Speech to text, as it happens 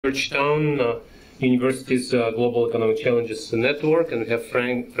Georgetown University's Global Economic Challenges Network, and we have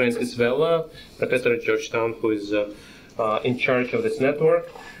Francis Vella, professor at Georgetown, who is in charge of this network.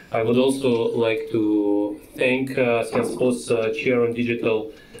 I would also like to thank Sciences Po's chair on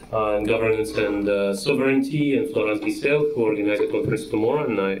digital governance and sovereignty, and Florence Giselle, who organized the conference tomorrow,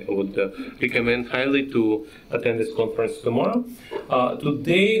 and I would recommend highly to attend this conference tomorrow.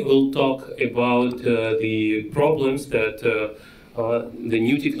 Today we'll talk about the problems that the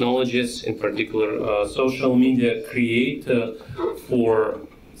new technologies, in particular social media, create for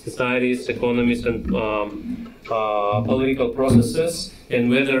societies, economies, and political processes, and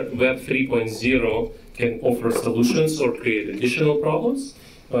whether Web 3.0 can offer solutions or create additional problems.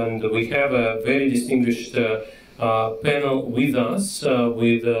 And we have a very distinguished panel with us.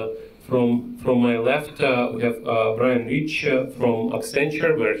 From my left, we have Brian Rich from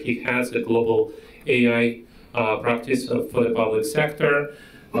Accenture, where he has the global AI practice for the public sector.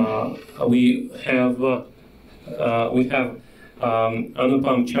 We have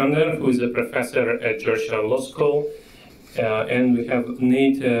Anupam Chander, who is a professor at Georgetown Law School, and we have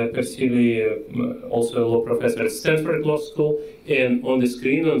Nate Persily, also a law professor at Stanford Law School. And on the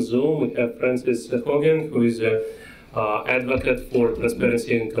screen on Zoom, we have Francis Hogan, who is an advocate for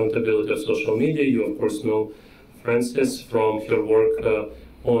transparency and accountability of social media. You, of course, know Francis from her work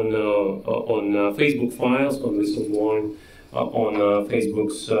on Facebook files, on whistleblowing, on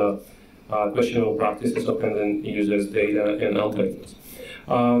Facebook's questionable practices of handling users' data and algorithms.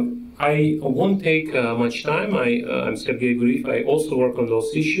 I won't take much time. I'm Sergey Guriev. I also work on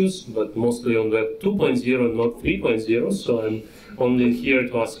those issues, but mostly on Web 2.0, not 3.0, so I'm only here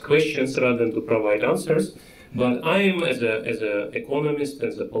to ask questions rather than to provide answers. But I am, as an economist,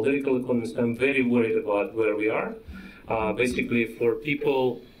 as a political economist, I'm very worried about where we are. Basically, for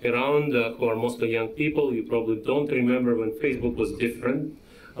people around who are mostly young people, you probably don't remember when Facebook was different.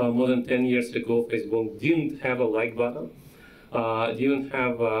 More than 10 years ago, Facebook didn't have a like button, didn't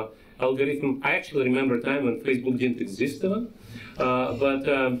have an algorithm. I actually remember a time when Facebook didn't exist even. But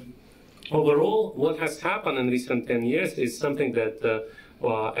overall, what has happened in recent 10 years is something that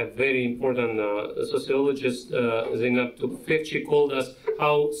a very important sociologist, Zainab Tufekci, called us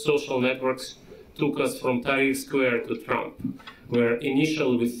how social networks took us from Tahrir Square to Trump, where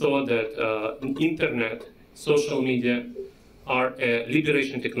initially we thought that internet, social media are a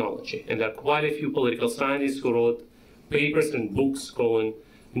liberation technology, and there are quite a few political scientists who wrote papers and books calling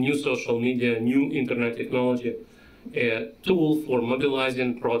new social media, new internet technology, a tool for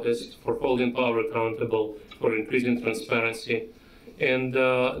mobilizing protest, for holding power accountable, for increasing transparency. And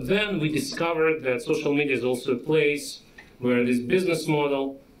then we discovered that social media is also a place where this business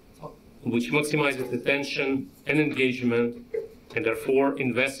model, which maximizes attention and engagement, and therefore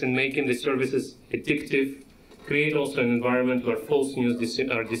invests in making the services addictive, create also an environment where false news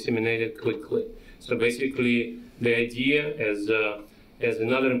are disseminated quickly. So basically, the idea, as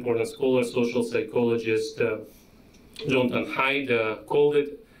another important scholar, social psychologist, Jonathan Haidt called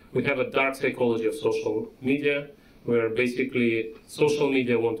it, we have a dark psychology of social media, where basically social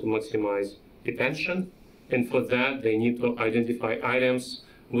media want to maximize attention, and for that they need to identify items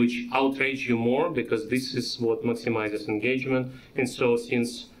which outrage you more, because this is what maximizes engagement. And so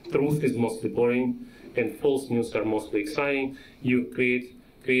since truth is mostly boring and false news are mostly exciting, you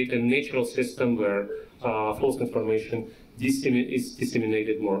create a natural system where false information is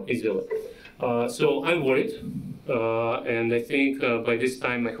disseminated more easily. So I'm worried, and I think by this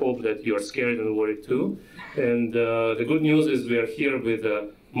time I hope that you're scared and worried too. And the good news is we are here with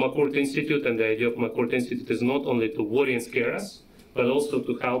the McCourt Institute, and the idea of McCourt Institute is not only to worry and scare us, but also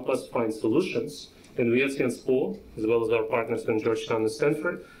to help us find solutions. And we at Sciences Po, as well as our partners in Georgetown and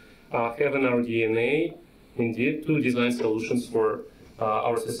Stanford, have in our DNA, indeed, to design solutions for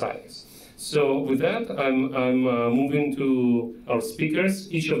our societies. So with that, I'm moving to our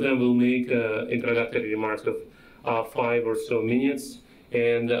speakers. Each of them will make introductory remarks of 5 or so minutes,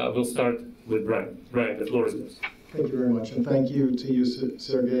 and we'll start with Brian. Brian, the floor is yours. Thank you very much, and thank you to you,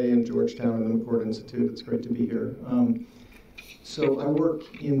 Sergey, and Georgetown and the McCourt Institute. It's great to be here. So I work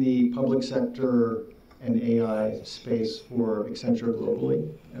in the public sector and AI space for Accenture globally,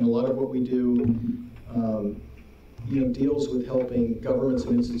 and a lot of what we do deals with helping governments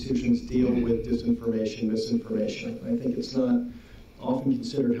and institutions deal with disinformation, misinformation. I think it's not often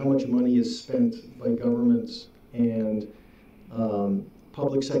considered how much money is spent by governments and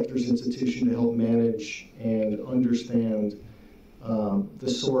public sector's institution to help manage and understand the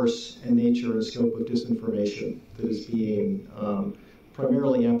source and nature and scope of disinformation that is being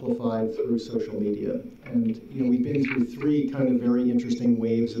primarily amplified through social media. And we've been through 3 kind of very interesting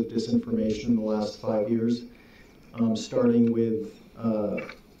waves of disinformation in the last 5 years, starting with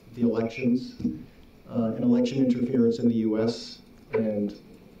the elections and election interference in the U.S., and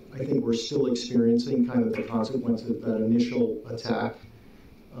I think we're still experiencing kind of the consequences of that initial attack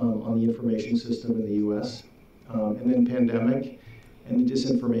on the information system in the U.S., and then pandemic, and the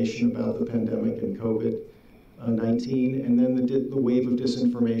disinformation about the pandemic and COVID-19, and then the wave of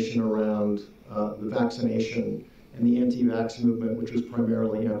disinformation around the vaccination and the anti-vax movement, which was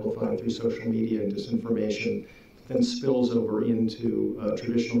primarily amplified through social media and disinformation, then spills over into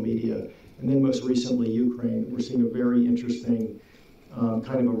traditional media. And then most recently, Ukraine. We're seeing a very interesting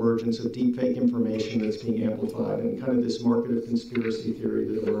kind of emergence of deepfake information that's being amplified, and kind of this market of conspiracy theory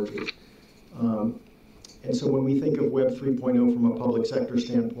that emerges. And so when we think of Web 3.0 from a public sector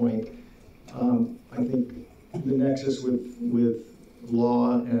standpoint, I think the nexus with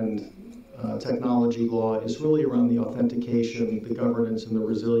law and technology law is really around the authentication, the governance, and the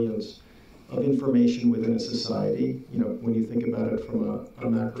resilience of information within a society, when you think about it from a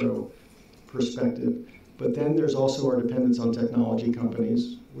macro perspective. But then there's also our dependence on technology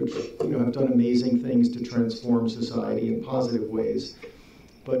companies, which have done amazing things to transform society in positive ways.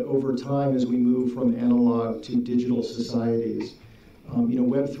 But over time, as we move from analog to digital societies,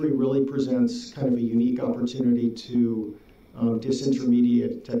 Web3 really presents kind of a unique opportunity to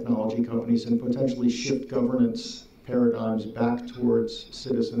disintermediate technology companies and potentially shift governance paradigms back towards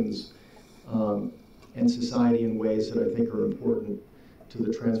citizens and society in ways that I think are important to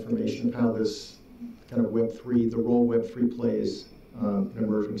the transformation of how this kind of Web3, the role Web3 plays in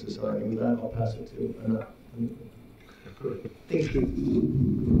emerging society. With that, I'll pass it to Anupam. Thank you.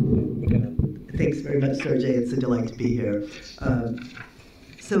 Thanks very much, Sergey. It's a delight to be here.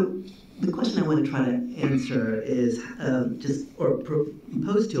 So the question I want to try to answer is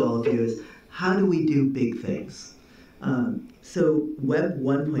pose to all of you is, how do we do big things? So Web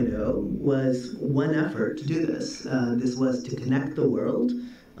 1.0 was one effort to do this. This was to connect the world.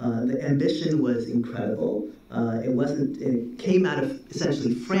 The ambition was incredible. It came out of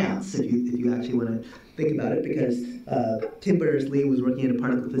essentially France, if you actually want to think about it, because Tim Berners-Lee was working in a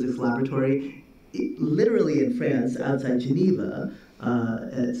particle physics laboratory, literally in France, outside Geneva,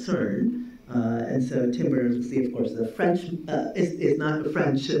 at CERN. And so Tim Berners-Lee, of course, is not a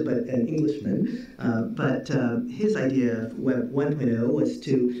French, but an Englishman. But his idea of Web 1.0 was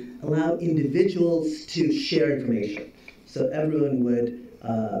to allow individuals to share information. So everyone would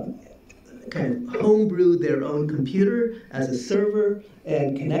kind of homebrew their own computer as a server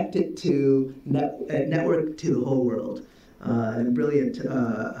and connect it to network to the whole world. A brilliant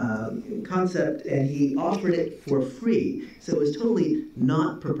concept, and he offered it for free, so it was totally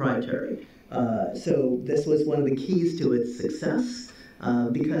not proprietary. So this was one of the keys to its success,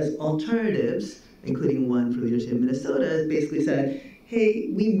 because alternatives, including one for the University of Minnesota, basically said, hey,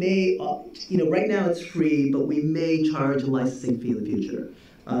 we may, right now it's free, but we may charge a licensing fee in the future.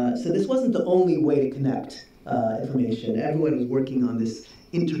 So this wasn't the only way to connect information. Everyone was working on this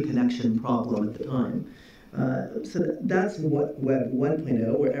interconnection problem at the time. So that's what Web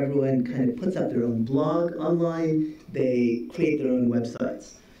 1.0, where everyone kind of puts up their own blog online, they create their own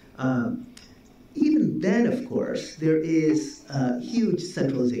websites. Even then, of course, there is huge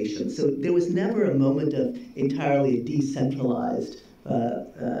centralization. So there was never a moment of entirely decentralized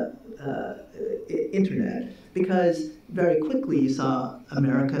internet, because very quickly you saw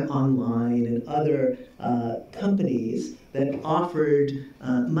America Online and other companies that offered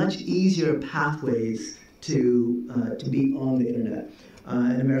much easier pathways to be on the internet.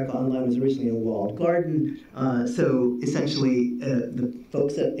 And America Online was originally a walled garden, so essentially the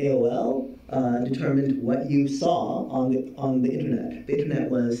folks at AOL determined what you saw on the internet. The internet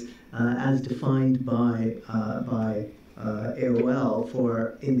was as defined by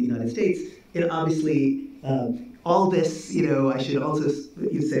AOL in the United States. Obviously, all this, I should also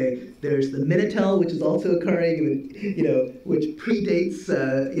say there's the Minitel, which is also occurring, which predates,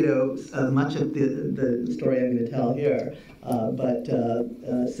 much of the story I'm going to tell here.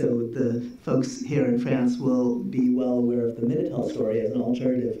 So the folks here in France will be well aware of the Minitel story as an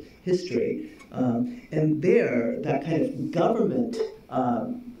alternative history. And there, that kind of government,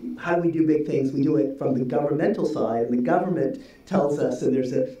 how do we do big things? We do it from the governmental side, and the government tells us, so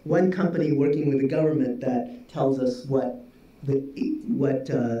there's one company working with the government that tells us what the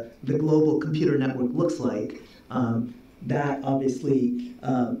global computer network looks like. That obviously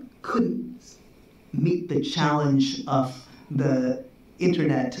couldn't meet the challenge of the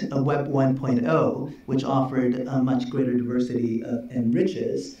internet of Web 1.0, which offered a much greater diversity and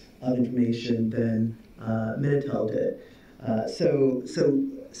riches of information than Minitel did. So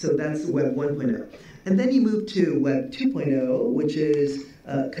that's Web 1.0. And then you move to Web 2.0, which is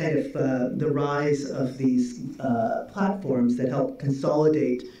kind of the rise of these platforms that help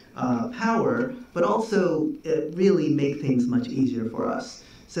consolidate power, but also really make things much easier for us.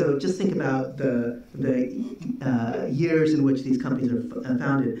 So just think about the years in which these companies are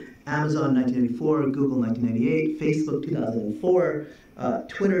founded. Amazon 1994, Google 1998, Facebook 2004,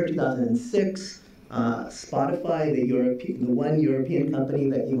 Twitter 2006, Spotify, the one European company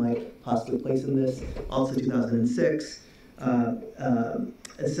that you might possibly place in this, also 2006.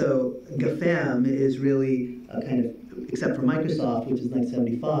 So GAFAM is really a kind of, except for Microsoft, which is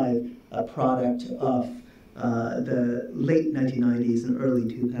 1975, a product of the late 1990s and early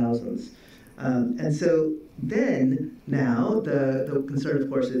 2000s. And so then, now, the concern, of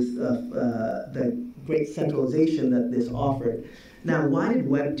course, is the great centralization that this offered. Now, why did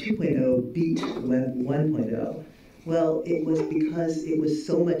Web 2.0 beat Web 1.0? Well, it was because it was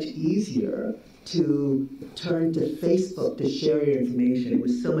so much easier to turn to Facebook to share your information. It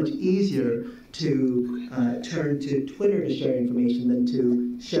was so much easier to turn to Twitter to share information than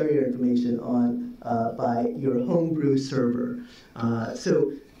to share your information on by your homebrew server.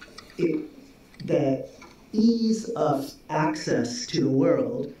 So the ease of access to the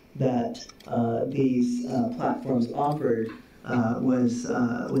world that these platforms offered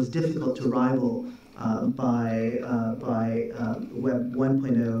was difficult to rival by Web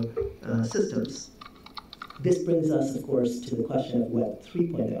 1.0 systems. This brings us, of course, to the question of Web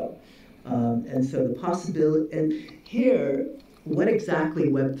 3.0. And so the possibility, and here, what exactly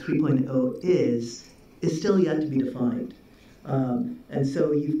Web 3.0 is still yet to be defined. And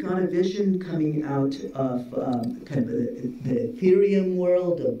so you've got a vision coming out of kind of the Ethereum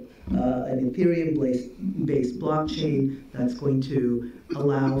world, of an Ethereum-based blockchain that's going to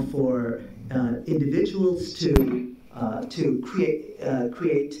allow for individuals to create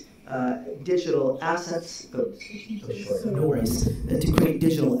digital assets. No worries. To create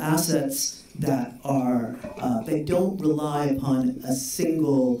digital assets that are they don't rely upon a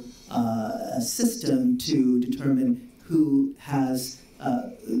single system to determine who has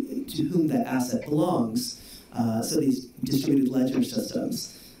to whom that asset belongs. So these distributed ledger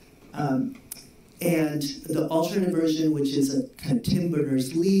systems. And the alternate version, which is a kind of Tim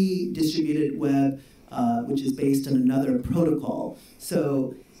Berners-Lee distributed web, which is based on another protocol.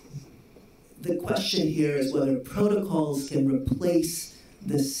 So the question here is whether protocols can replace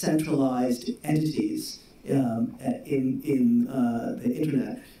the centralized entities in the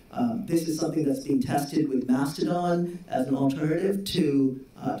internet. This is something that's being tested with Mastodon as an alternative to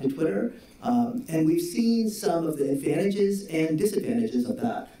Twitter. And we've seen some of the advantages and disadvantages of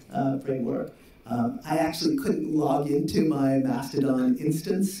that framework. I actually couldn't log into my Mastodon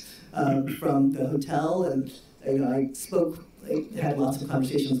instance from the hotel, and I had lots of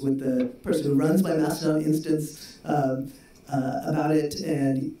conversations with the person who runs my Mastodon instance about it,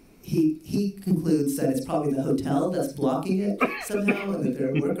 and he concludes that it's probably the hotel that's blocking it somehow, and that there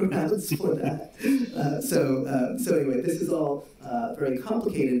are workarounds for that. So anyway, this is all very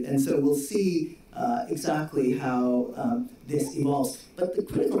complicated, and so we'll see exactly how this evolves. But the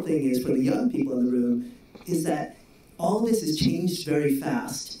critical thing is, for the young people in the room, is that all this has changed very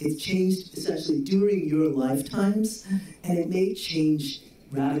fast. It's changed essentially during your lifetimes, and it may change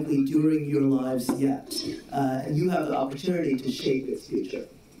radically during your lives yet. And you have the opportunity to shape its future.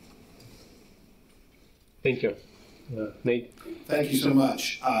 Thank you. Nate? Thank you so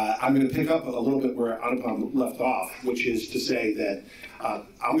much. I'm going to pick up a little bit where Anupam left off, which is to say that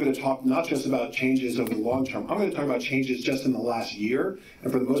I'm going to talk not just about changes over the long term. I'm going to talk about changes just in the last year,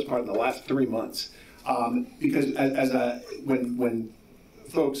 and for the most part in the last 3 months. Because when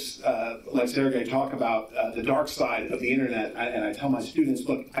folks like Sergey talk about the dark side of the internet, and I tell my students,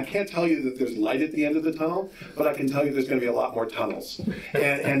 look, I can't tell you that there's light at the end of the tunnel, but I can tell you there's going to be a lot more tunnels.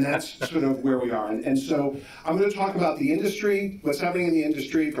 And that's sort of where we are. And so I'm going to talk about the industry, what's happening in the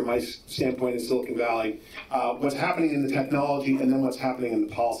industry from my standpoint in Silicon Valley, what's happening in the technology, and then what's happening in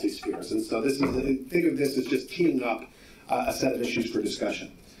the policy spheres. And so this is, think of this as just teeing up a set of issues for discussion.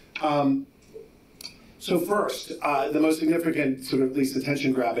 So first, the most significant, sort of at least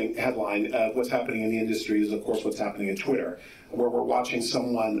attention-grabbing headline of what's happening in the industry is, of course, what's happening at Twitter, where we're watching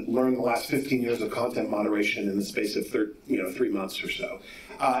someone learn the last 15 years of content moderation in the space of 3 months or so.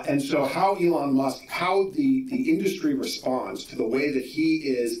 And so how Elon Musk, how the industry responds to the way that he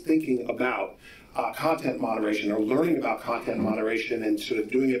is thinking about content moderation, or learning about content moderation and sort of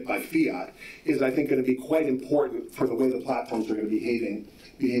doing it by fiat, is, I think, going to be quite important for the way the platforms are going to be behaving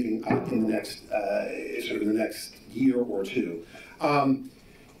in the next in the next year or two.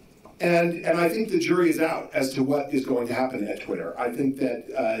 And I think the jury is out as to what is going to happen at Twitter. I think that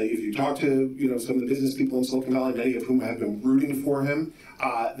if you talk to some of the business people in Silicon Valley, many of whom have been rooting for him,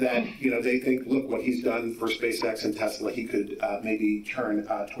 that they think, look, what he's done for SpaceX and Tesla, he could maybe turn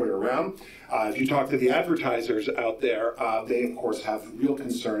Twitter around. If you talk to the advertisers out there, they of course have real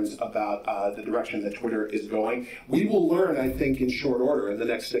concerns about the direction that Twitter is going. We will learn, I think, in short order in the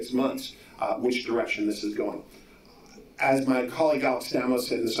next 6 months which direction this is going. As my colleague Alex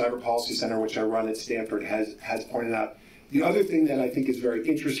Stamos in the Cyber Policy Center, which I run at Stanford, has pointed out, the other thing that I think is very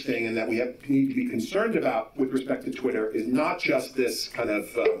interesting and that we need to be concerned about with respect to Twitter is not just this kind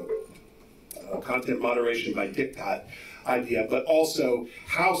of content moderation by diktat idea, but also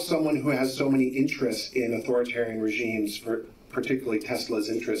how someone who has so many interests in authoritarian regimes, particularly Tesla's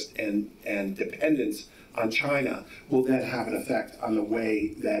interest and dependence on China, will then have an effect on the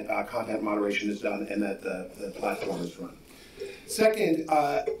way that content moderation is done and that the platform is run. Second,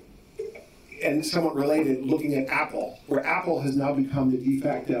 and somewhat related, looking at Apple, where Apple has now become the de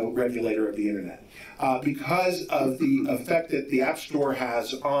facto regulator of the internet. Because of the effect that the App Store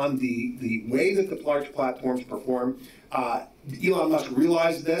has on the way that the large platforms perform, Elon Musk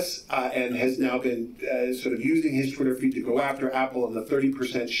realized this and has now been sort of using his Twitter feed to go after Apple and the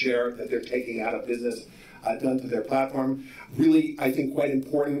 30% share that they're taking out of business done to their platform. Really, I think, quite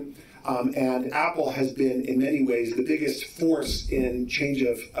important. And Apple has been, in many ways, the biggest force in change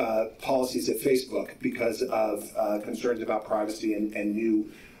of policies at Facebook because of concerns about privacy and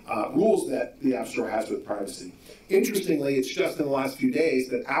new rules that the App Store has with privacy. Interestingly, it's just in the last few days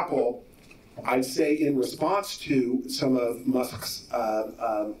that Apple, I'd say in response to some of Musk's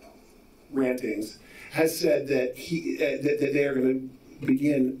rantings, has said that that they are going to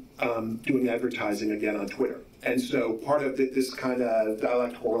begin doing advertising again on Twitter. And so part of this kind of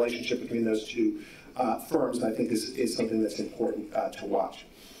dialectical relationship between those two firms, I think, is something that's important to watch.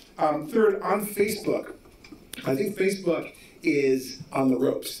 Third, on Facebook, I think Facebook is on the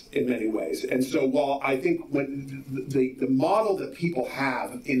ropes in many ways. And so while I think when the model that people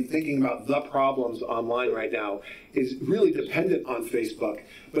have in thinking about the problems online right now is really dependent on Facebook,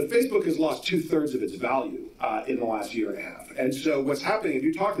 but Facebook has lost 2/3 of its value in the last year and a half. And so what's happening, if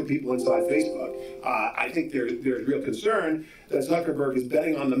you talk to people inside Facebook, I think there's real concern that Zuckerberg is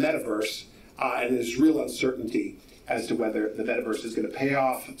betting on the metaverse, and there's real uncertainty as to whether the metaverse is going to pay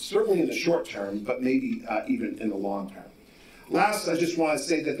off, certainly in the short term, but maybe even in the long term. Last, I just want to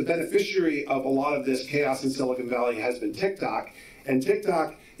say that the beneficiary of a lot of this chaos in Silicon Valley has been TikTok, and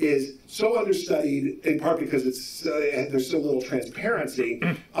TikTok is so understudied in part because there's so little transparency,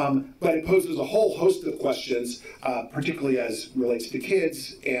 but it poses a whole host of questions, particularly as relates to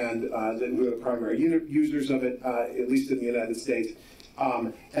kids and who are the primary users of it, at least in the United States,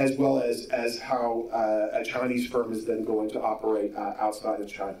 as well as how a Chinese firm is then going to operate outside of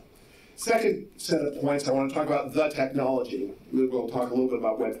China. Second set of points, I want to talk about the technology. We'll talk a little bit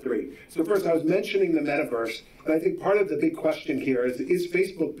about Web3. So first, I was mentioning the metaverse, and I think part of the big question here is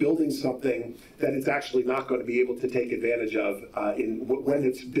Facebook building something that it's actually not going to be able to take advantage of when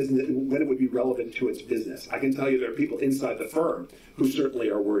it would be relevant to its business? I can tell you there are people inside the firm who certainly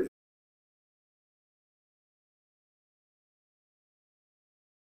are worried.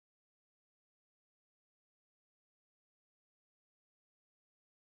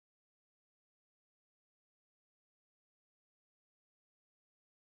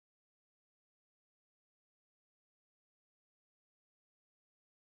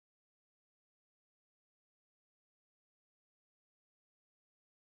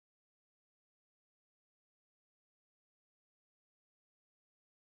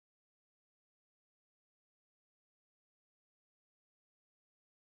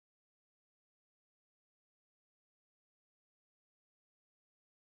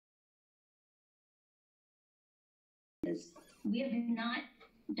 We have not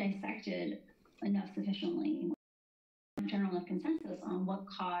dissected enough sufficiently general enough consensus on what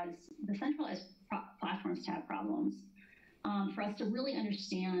caused the centralized platforms to have problems for us to really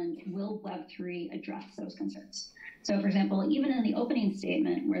understand, will Web3 address those concerns? So for example, even in the opening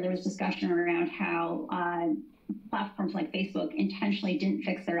statement where there was discussion around how platforms like Facebook intentionally didn't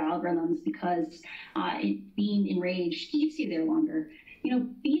fix their algorithms because being enraged keeps you there longer.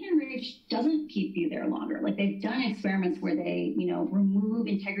 Being enraged doesn't keep you there longer. Like, they've done experiments where they, remove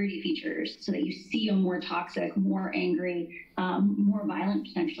integrity features so that you see a more toxic, more angry, more violent,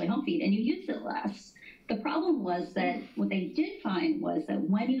 potentially, home feed, and you use it less. The problem was that what they did find was that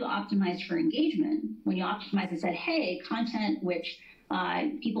when you optimized for engagement, when you optimized and said, hey, content which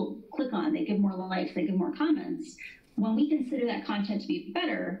people click on, they give more likes, they give more comments, when we consider that content to be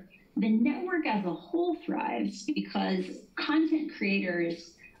better, the network as a whole thrives because content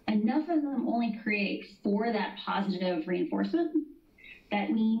creators enough of them only create for that positive reinforcement that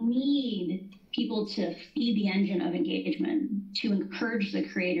we need people to feed the engine of engagement to encourage the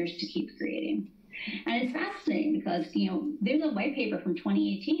creators to keep creating. And it's fascinating because, there's a white paper from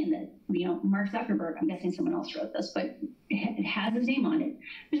 2018 that, Mark Zuckerberg, I'm guessing someone else wrote this, but it has his name on it.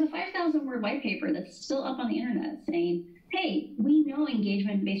 There's a 5,000 word white paper that's still up on the internet saying, hey, we know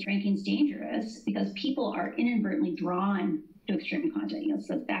engagement-based ranking is dangerous because people are inadvertently drawn to extreme content. It's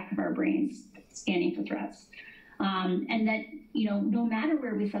the back of our brains scanning for threats. And that, no matter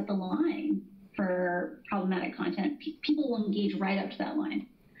where we set the line for problematic content, people will engage right up to that line.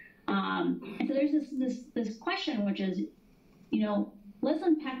 And so there's this question, which is, let's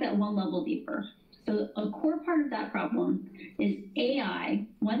unpack that one level deeper. So a core part of that problem is AI.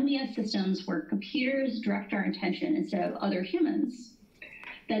 When we have systems where computers direct our attention instead of other humans,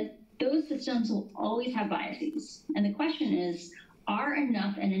 that those systems will always have biases. And the question is, are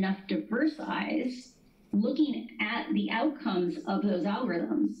enough diverse eyes looking at the outcomes of those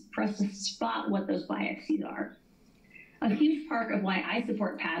algorithms for us to spot what those biases are? A huge part of why I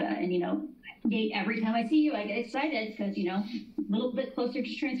support PATA, and Nate, every time I see you, I get excited because a little bit closer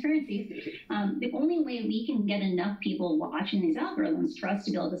to transparency. The only way we can get enough people watching these algorithms for us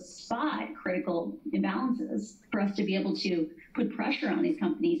to be able to spot critical imbalances, for us to be able to put pressure on these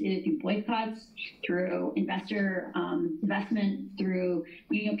companies, either through boycotts, through investor investment, through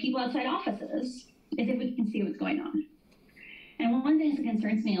people outside offices, is if we can see what's going on. And one thing that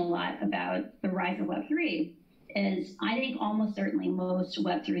concerns me a lot about the rise of Web3 is I think almost certainly most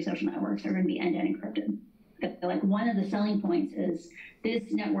Web3 social networks are going to be end-to-end encrypted. Like one of the selling points is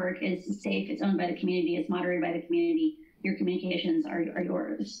this network is safe, it's owned by the community, it's moderated by the community, your communications are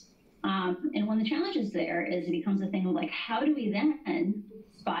yours. And one of the challenges there is it becomes a thing of how do we then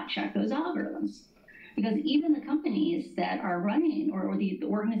spot check those algorithms? Because even the companies that are running, or the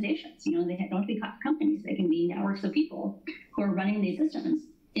organizations, they don't have to be companies, they can be networks of people who are running these systems.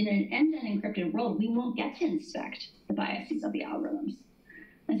 In an end-to-end encrypted world, we won't get to inspect the biases of the algorithms.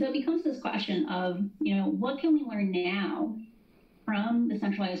 And so it becomes this question of, what can we learn now from the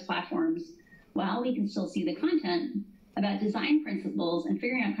centralized platforms while we can still see the content about design principles and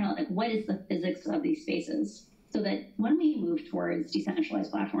figuring out what is the physics of these spaces, so that when we move towards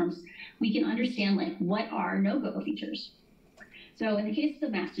decentralized platforms, we can understand what are no-go features. So in the case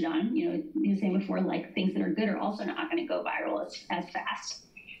of Mastodon, you were saying before, things that are good are also not going to go viral as fast.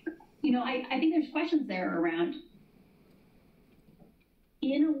 I think there's questions there around,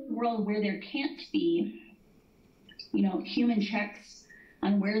 in a world where there can't be, human checks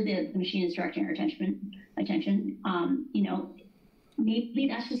on where the machine is directing our attention, maybe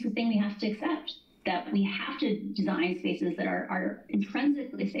that's just the thing we have to accept, that we have to design spaces that are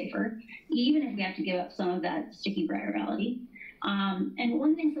intrinsically safer, even if we have to give up some of that sticky virality. And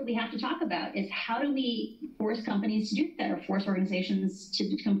one of the things that we have to talk about is how do we force companies to do that, or force organizations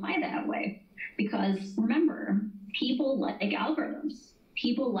to comply that way? Because remember, people like algorithms.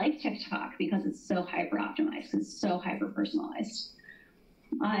 People like TikTok because it's so hyper-optimized, it's so hyper-personalized.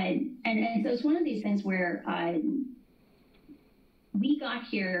 And so it's one of these things where we got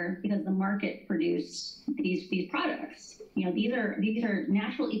here because the market produced these products. These are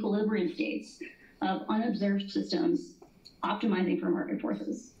natural equilibrium states of unobserved systems optimizing for market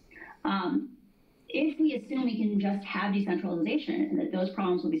forces. If we assume we can just have decentralization and that those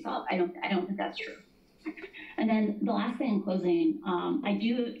problems will be solved, I don't think that's true. And then the last thing in closing, I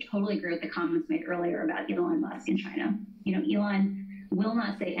do totally agree with the comments made earlier about Elon Musk in China. Elon will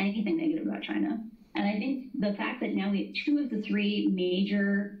not say anything negative about China. And I think the fact that now we have 2 of the 3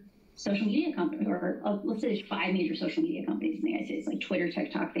 major social media companies, or let's say there's 5 major social media companies in the United States, like Twitter,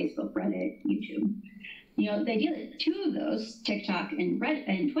 TikTok, Facebook, Reddit, YouTube. The idea that 2 of those, TikTok and Reddit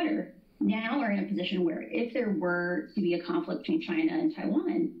and Twitter, now are in a position where if there were to be a conflict between China and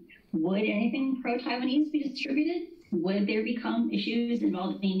Taiwan, would anything pro-Taiwanese be distributed? Would there become issues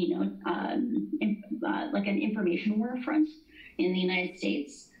involving, like an information war front in the United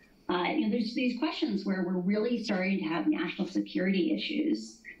States? There's these questions where we're really starting to have national security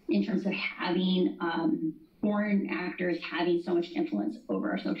issues in terms of having foreign actors having so much influence over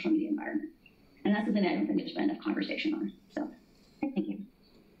our social media environment. And that's something I don't think there's been enough conversation on. So, thank you.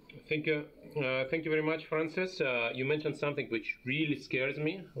 Thank you. Thank you very much, Frances. You mentioned something which really scares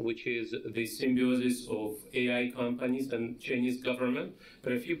me, which is the symbiosis of AI companies and Chinese government.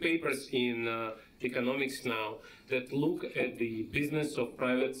 There are a few papers in economics now that look at the business of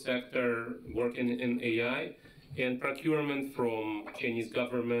private sector working in AI and procurement from Chinese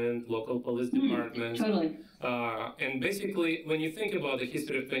government, local police departments. Totally. And basically, when you think about the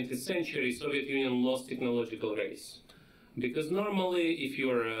history of the 20th century, Soviet Union lost technological race. Because normally, if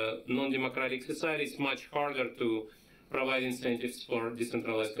you're a non-democratic society, it's much harder to provide incentives for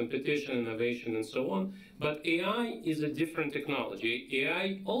decentralized competition, innovation, and so on. But AI is a different technology.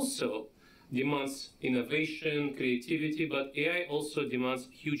 AI also demands innovation, creativity, but AI also demands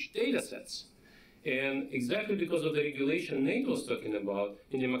huge data sets. And exactly because of the regulation NATO was talking about,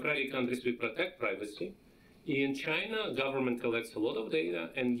 in democratic countries we protect privacy. In China, government collects a lot of data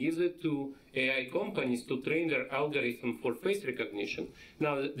and gives it to AI companies to train their algorithm for face recognition.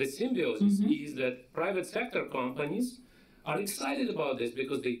 Now, the symbiosis is that private sector companies are excited about this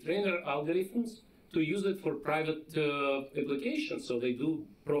because they train their algorithms to use it for private applications, so they do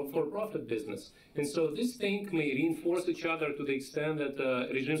for-profit business. And so this thing may reinforce each other to the extent that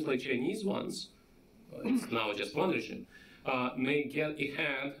regimes like Chinese ones, it's now just one regime, may get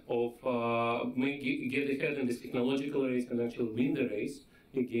ahead in this technological race and actually win the race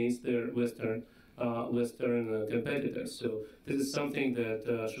against their Western competitors. So this is something that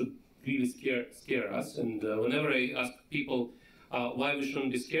should really scare us. And whenever I ask people why we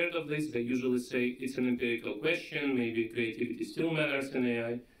shouldn't be scared of this, they usually say it's an empirical question. Maybe creativity still matters in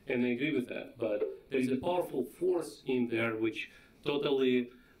AI, and I agree with that. But there is a powerful force in there which totally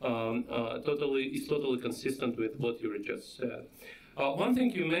consistent with what you just said. One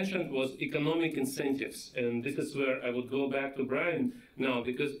thing you mentioned was economic incentives, and this is where I would go back to Brian now,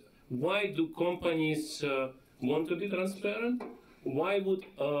 because why do companies want to be transparent? Why would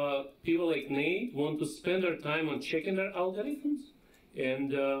people like Nate want to spend their time on checking their algorithms?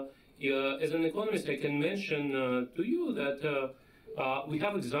 And as an economist, I can mention to you that we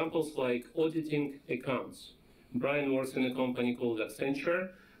have examples like auditing accounts. Brian works in a company called Accenture.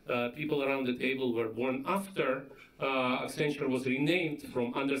 People around the table were born after Accenture was renamed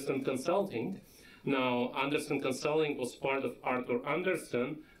from Andersen Consulting. Now, Andersen Consulting was part of Arthur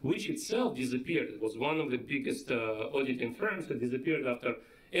Andersen, which itself disappeared. It was one of the biggest auditing firms that disappeared after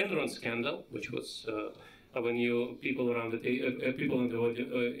Enron scandal, which was when people around the people in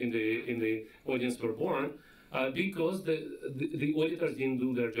the audience were born, because the auditors didn't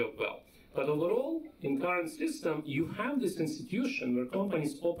do their job well. But overall, in current system, you have this institution where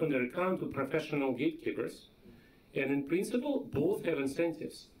companies open their account to professional gatekeepers, and in principle, both have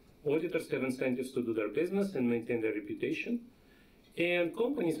incentives. Auditors have incentives to do their business and maintain their reputation, and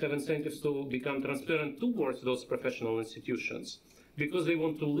companies have incentives to become transparent towards those professional institutions because they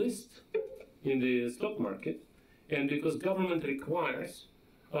want to list in the stock market and because government requires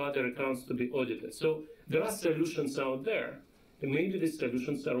their accounts to be audited. So there are solutions out there, and maybe these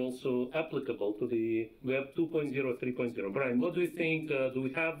solutions are also applicable to the Web 2.0, 3.0. Brian, what do you think? Do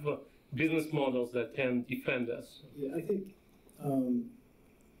we have business models that can defend us? Yeah, I think,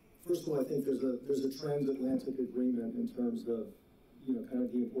 first of all, I think there's a transatlantic agreement in terms of, kind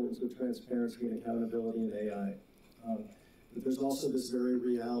of the importance of transparency and accountability in AI. But there's also this very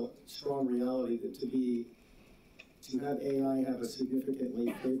strong reality that to have AI have a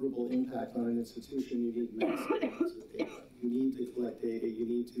significantly favorable impact on an institution, you need massive amounts of data. You need to collect data. You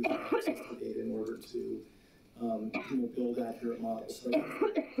need to have access to data in order to build accurate models. So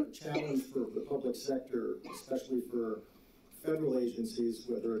the challenge for the public sector, especially for federal agencies,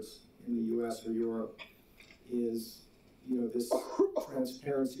 whether it's in the U.S. or Europe, is this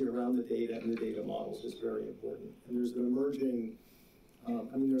transparency around the data and the data models is very important. And there's an emerging,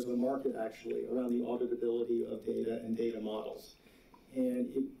 there's a market actually around the auditability of data and data models. And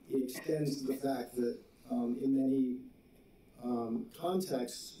it extends to the fact that in many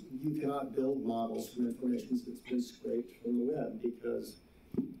contexts, you cannot build models from information that's been scraped from the web because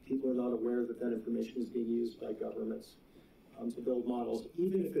people are not aware that that information is being used by governments to build models,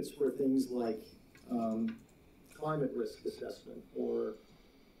 even if it's for things like climate risk assessment or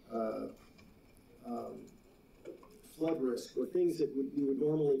flood risk or things that you would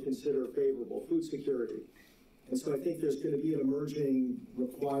normally consider favorable, food security. And so I think there's going to be an emerging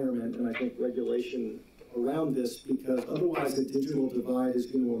requirement and I think regulation around this because otherwise a digital divide is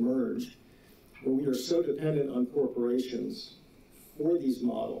going to emerge where we are so dependent on corporations for these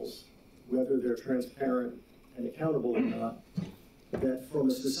models, whether they're transparent and accountable or not, that from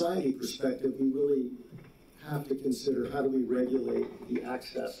a society perspective, we really have to consider how do we regulate the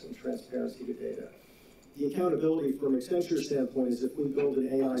access and transparency to data. The accountability from Accenture's standpoint is if we build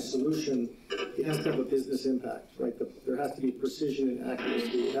an AI solution, it has to have a business impact, right? There has to be precision and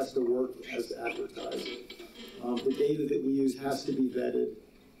accuracy. It has to work as advertised. The data that we use has to be vetted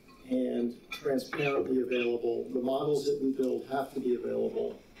and transparently available. The models that we build have to be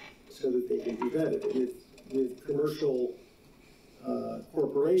available so that they can be vetted. With commercial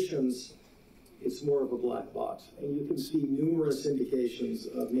corporations, it's more of a black box. And you can see numerous indications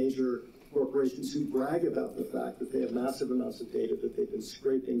of major corporations who brag about the fact that they have massive amounts of data that they've been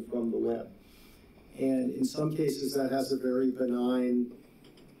scraping from the web. And in some cases, that has a very benign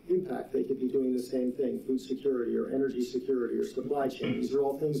impact. They could be doing the same thing, food security or energy security or supply chain. These are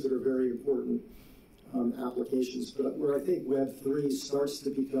all things that are very important applications. But where I think Web3 starts to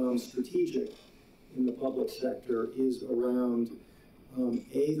become strategic in the public sector is around,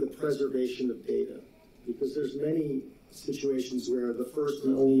 the preservation of data. Because there's many situations where the first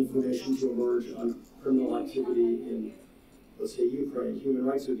and only information to emerge on criminal activity in, let's say, Ukraine, human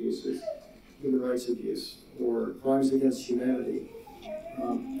rights abuse, or crimes against humanity.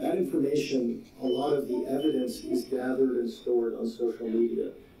 That information, a lot of the evidence is gathered and stored on social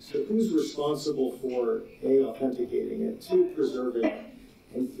media. So who's responsible for A, authenticating it, 2, preserving it,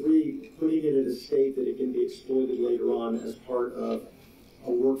 and 3, putting it in a state that it can be exploited later on as part of a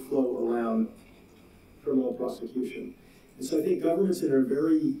workflow around criminal prosecution. And so I think government's in a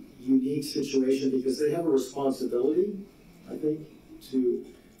very unique situation because they have a responsibility, I think, to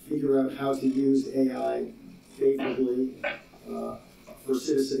figure out how to use AI favorably for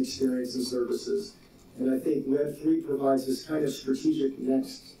citizen experience and services. And I think Web3 provides this kind of strategic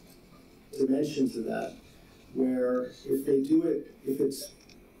next dimension to that, where if they do it, if it's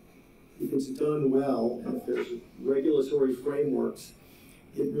done well, and if there's regulatory frameworks,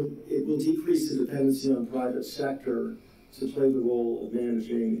 it will decrease the dependency on private sector to play the role of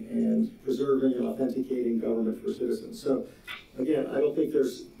managing and preserving and authenticating government for citizens. So again, I don't think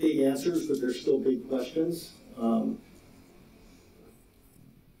there's big answers, but there's still big questions.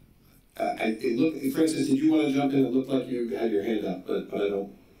 For instance, did you want to jump in? It looked like you had your hand up, but I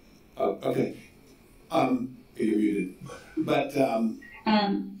don't. Oh, okay. You're muted. But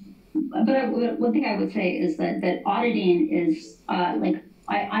one thing I would say is that auditing is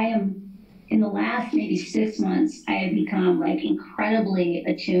I am, in the last maybe 6 months, I have become incredibly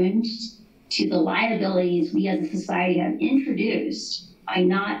attuned to the liabilities we as a society have introduced by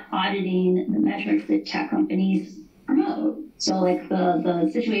not auditing the metrics that tech companies promote. So the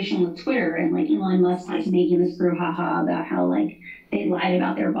situation with Twitter and Elon Musk making this brouhaha about how they lied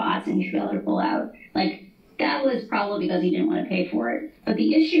about their bots and you should be able to pull out. That was probably because he didn't want to pay for it. But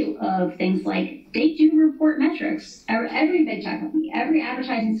the issue of things they do report metrics. Every big tech company, every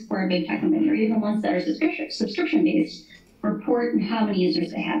advertising supported big tech company, or even ones that are subscription-based, report how many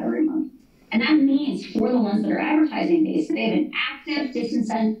users they have every month. And that means for the ones that are advertising-based, they have an active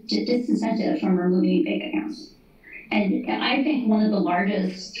disincentive from removing fake accounts. And I think one of the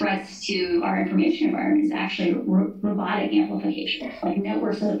largest threats to our information environment is actually robotic amplification,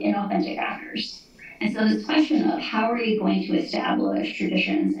 networks of inauthentic actors. And so this question of how are you going to establish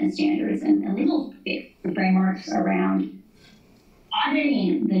traditions and standards and legal frameworks around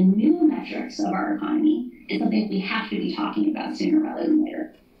auditing the new metrics of our economy is something we have to be talking about sooner rather than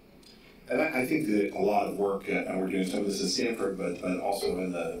later. And I think that a lot of work, and we're doing some of this at Stanford, but also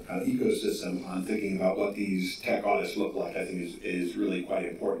in the kind of ecosystem on thinking about what these tech audits look like, I think is really quite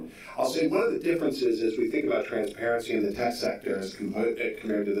important. I'll say one of the differences as we think about transparency in the tech sector as compared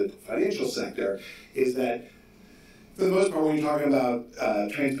to the financial sector is that, for the most part, when you're talking about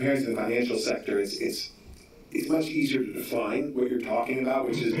transparency in the financial sector, it's much easier to define what you're talking about,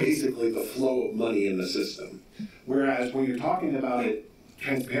 which is basically the flow of money in the system. Whereas when you're talking about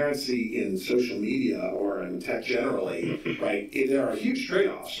transparency in social media or in tech generally, right, there are huge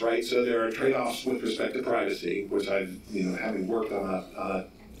trade-offs, right? So there are trade-offs with respect to privacy, which I've, having worked on an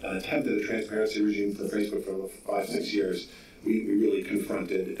attempt at a transparency regime for Facebook for 5-6 years, we really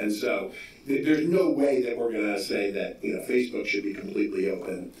confronted. And so there's no way that we're going to say that Facebook should be completely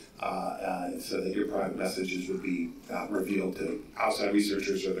open so that your private messages would be revealed to outside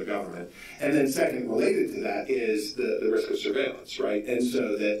researchers or the government. And then second, related to that is the risk of surveillance, right? And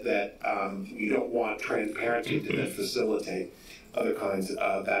so that you don't want transparency to then facilitate other kinds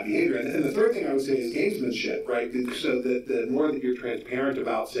of bad behavior. And the third thing I would say is gamesmanship, right? So that the more that you're transparent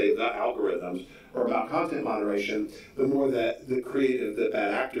about, say, the algorithms or about content moderation, the more that the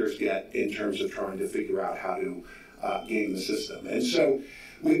bad actors get in terms of trying to figure out how to game the system. And so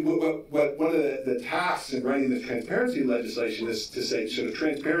one of the tasks in writing the transparency legislation is to say sort of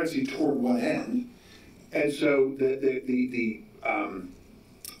transparency toward one end. And so the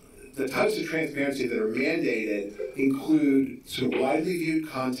types of transparency that are mandated include sort of widely viewed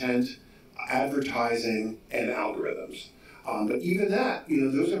content, advertising, and algorithms. But even that,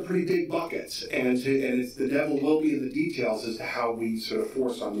 those are pretty big buckets, and it's the devil will be in the details as to how we sort of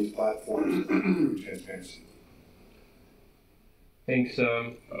force on these platforms transparency. Thanks.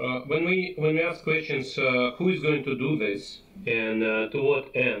 When we ask questions, who is going to do this and to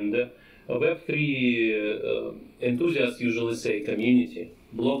what end? Web3 enthusiasts usually say community.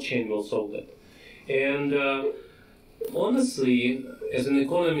 Blockchain will solve it. And honestly, as an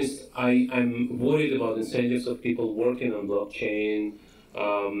economist, I'm worried about incentives of people working on blockchain.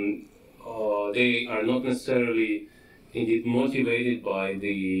 They are not necessarily indeed motivated by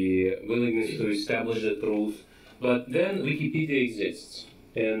the willingness to establish the truth. But then Wikipedia exists.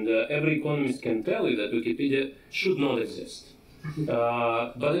 And every economist can tell you that Wikipedia should not exist.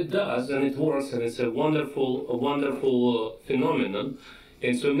 But it does, and it works, and it's a wonderful phenomenon.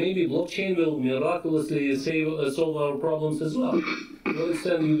 And so maybe blockchain will miraculously solve our problems as well. To what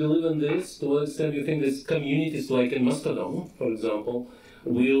extent you believe in this? To what extent you think these communities, like in Mastodon, for example,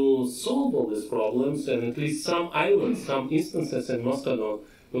 will solve all these problems, and at least some islands, some instances in Mastodon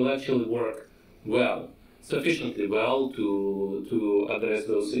will actually work well, sufficiently well to address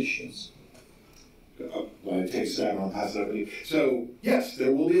those issues? When it takes that, I'll pass it over to you. So, yes,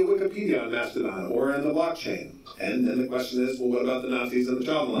 there will be a Wikipedia on Mastodon or on the blockchain. And then the question is, well, what about the Nazis and the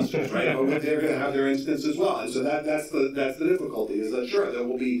child molesters, right? But they're going to have their instance as well. And so that's the difficulty, is that sure,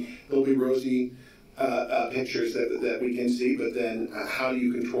 there'll be rosy pictures that we can see, but then how do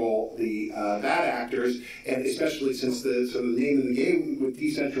you control the bad actors? And especially since the sort of name of the game with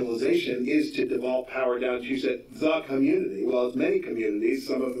decentralization is to devolve power down to, you said, the community. Well, it's many communities,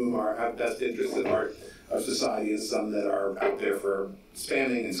 some of whom have best interests at heart of society, and some that are out there for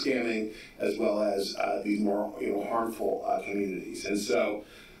spamming and scamming, as well as these more harmful communities. And so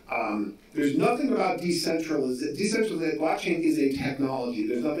there's nothing about decentralization. Blockchain is a technology.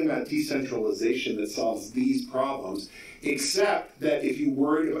 There's nothing about decentralization that solves these problems, except that if you're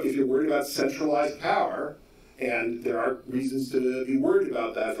worried about centralized power, and there are reasons to be worried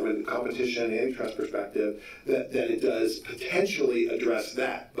about that from a competition and antitrust perspective, that it does potentially address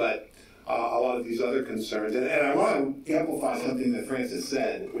that. But a lot of these other concerns, and I want to amplify something that Francis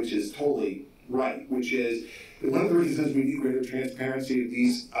said, which is totally right, which is one of the reasons we need greater transparency of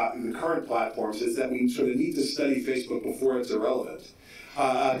these the current platforms is that we sort of need to study Facebook before it's irrelevant.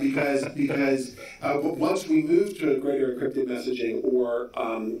 Because once we move to a greater encrypted messaging or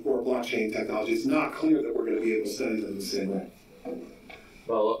blockchain technology, it's not clear that we're going to be able to study them the same way.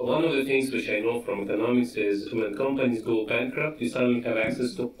 Well, one of the things which I know from economics is when companies go bankrupt, you suddenly have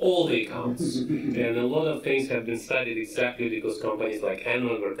access to all the accounts. And a lot of things have been studied exactly because companies like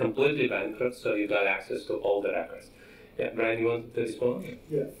Enron were completely bankrupt, so you got access to all the records. Yeah, Brian, you want to respond?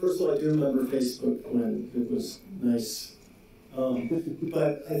 Yeah, first of all, I do remember Facebook when it was nice.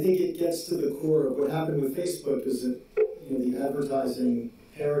 But I think it gets to the core of what happened with Facebook is that the advertising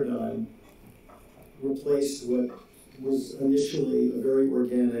paradigm replaced what was initially a very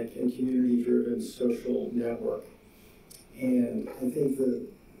organic and community-driven social network. And I think the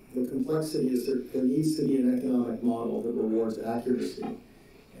complexity is that there needs to be an economic model that rewards accuracy,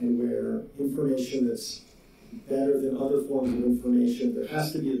 and where information that's better than other forms of information, there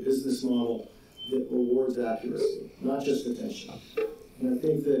has to be a business model that rewards accuracy, not just attention. And I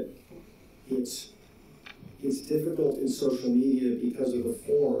think that it's difficult in social media because of the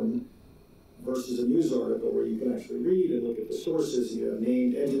form versus a news article where you can actually read and look at the sources, and you have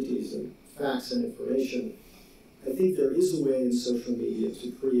named entities and facts and information. I think there is a way in social media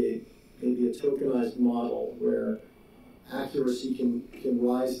to create maybe a tokenized model where accuracy can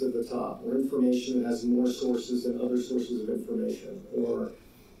rise to the top, or information that has more sources than other sources of information, or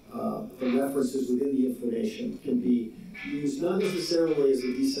the references within the information can be used not necessarily as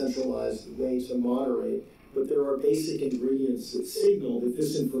a decentralized way to moderate, but there are basic ingredients that signal that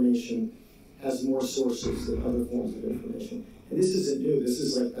this information has more sources than other forms of information. And this isn't new. This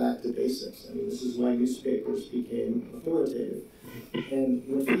is like back to basics. I mean, this is why newspapers became authoritative. And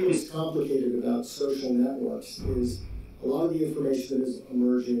what feels complicated about social networks is a lot of the information that is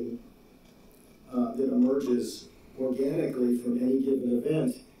emerging, that emerges organically from any given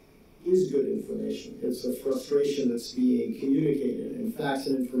event is good information. It's a frustration that's being communicated, and facts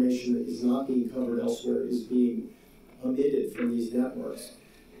and information that is not being covered elsewhere is being omitted from these networks.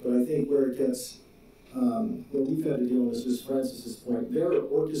 But I think where it gets, what we've had to deal with, this was Francis's point, there are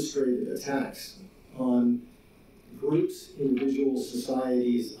orchestrated attacks on groups, individuals,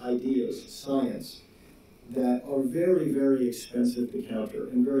 societies, ideas, science, that are very, very expensive to counter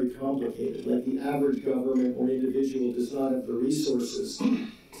and very complicated. Like the average government or individual does not have the resources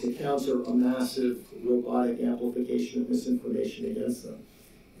to counter a massive robotic amplification of misinformation against them.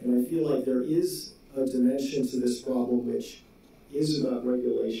 And I feel like there is a dimension to this problem which is about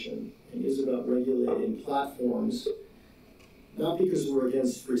regulation and is about regulating platforms, not because we're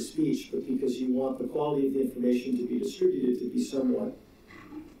against free speech, but because you want the quality of the information to be distributed to be somewhat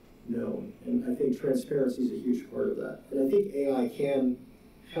known. And I think transparency is a huge part of that. And I think AI can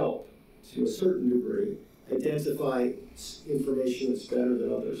help to a certain degree, identify information that's better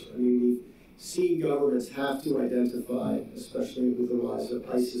than others. I mean, we've seen governments have to identify, especially with the rise of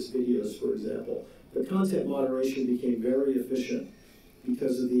ISIS videos, for example. The content moderation became very efficient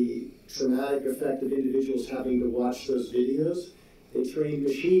because of the traumatic effect of individuals having to watch those videos. They trained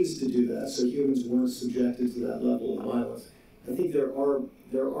machines to do that, so humans weren't subjected to that level of violence. I think there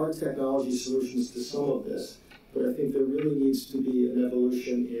are technology solutions to some of this, but I think there really needs to be an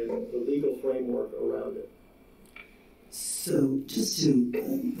evolution in the legal framework around it. So just to,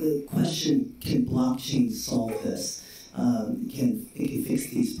 the question, can blockchain solve this? Can it fix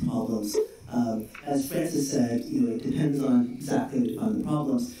these problems? As Francis said, it depends on exactly how to define the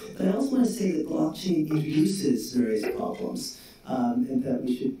problems. But I also want to say that blockchain introduces various problems, and that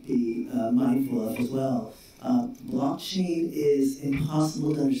we should be mindful of as well. Blockchain is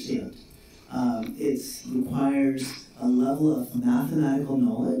impossible to understand. It requires a level of mathematical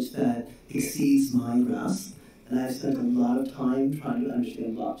knowledge that exceeds my grasp. And I've spent a lot of time trying to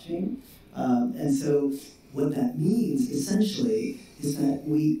understand blockchain. And so what that means, essentially, is that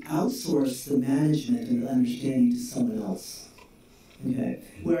we outsource the management and the understanding to someone else. Okay.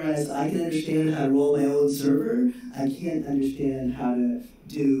 Whereas I can understand how to roll my own server, I can't understand how to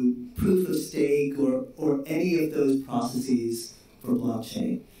do proof of stake or any of those processes for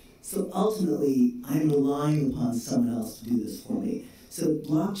blockchain. So ultimately, I'm relying upon someone else to do this for me. So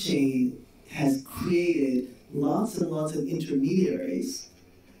blockchain has created lots and lots of intermediaries.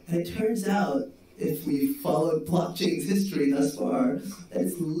 And it turns out, if we've followed blockchain's history thus far, that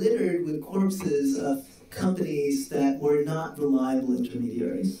it's littered with corpses of companies that were not reliable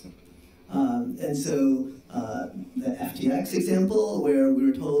intermediaries. And so the FTX example, where we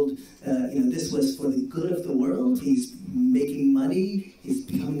were told, this was for the good of the world, he's making money, he's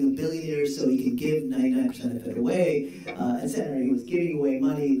becoming a billionaire so he can give 99% of it away, etc. He was giving away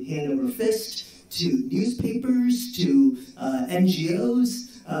money hand over fist to newspapers, to NGOs,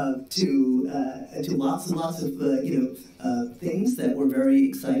 to lots and lots of things that were very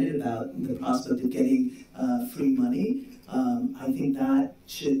excited about the prospect of getting free money. I think that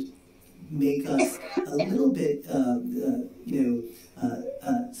should make us a little bit,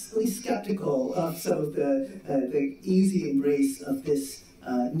 really skeptical of some of the easy embrace of this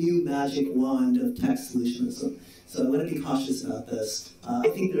new magic wand of tech solutions. So I want to be cautious about this. I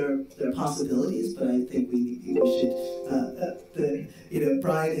think there are possibilities, but I think we should.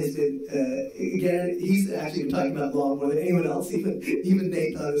 Brian has been again. He's actually been talking about law more than anyone else, even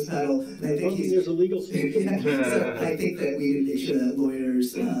Nate on this panel. And I think there's a legal solution. Yeah, so I think that we should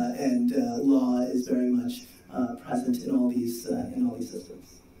lawyers and law is very much present in all these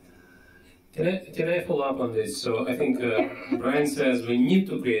systems. Can I follow up on this? So I think Brian says we need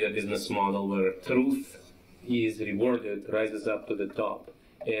to create a business model where truth is rewarded, rises up to the top.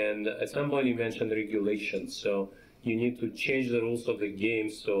 And at some point you mentioned regulation. So you need to change the rules of the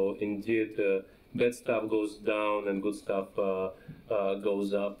game so indeed bad stuff goes down and good stuff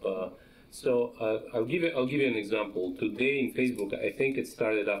goes up. So I'll give you an example. Today in Facebook, I think it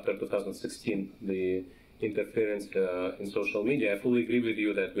started after 2016, the interference in social media. I fully agree with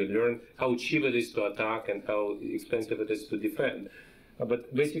you that we learned how cheap it is to attack and how expensive it is to defend.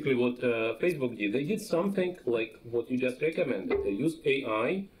 But basically what Facebook did, they did something like what you just recommended. They used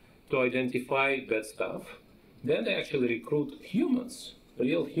AI to identify bad stuff. Then they actually recruit humans,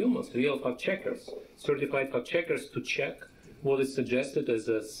 real fact checkers, certified fact checkers to check what is suggested as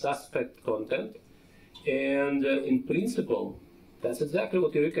a suspect content. And in principle, that's exactly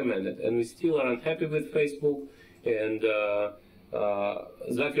what you recommended. And we still are unhappy with Facebook. And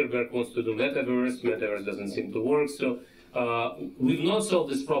Zuckerberg wants to do metaverse. Metaverse doesn't seem to work. So we've not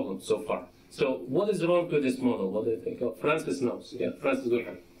solved this problem so far. So what is wrong with this model? What do you think? Oh, Francis knows. Yeah, Francis, go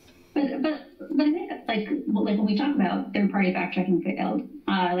ahead. But I think like when we talk about third-party fact-checking failed,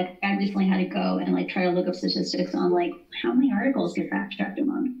 like I recently had to go and try to look up statistics on how many articles get fact-checked a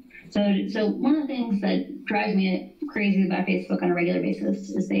month. So one of the things that drives me crazy about Facebook on a regular basis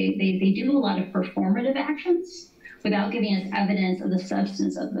is they do a lot of performative actions without giving us evidence of the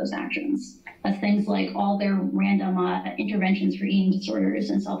substance of those actions. That's things like all their random interventions for eating disorders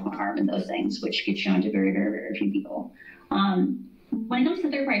and self-harm and those things, which get shown to very, very, very few people. When it comes to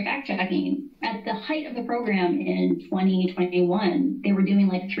third-party fact-checking, at the height of the program in 2021, they were doing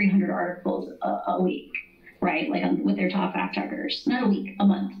 300 articles a week, right? With their top fact-checkers. Not a week, a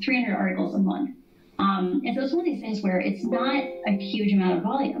month. 300 articles a month. And so it's one of these things where it's not a huge amount of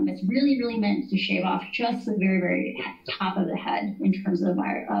volume. It's really, really meant to shave off just the very, very top of the head in terms of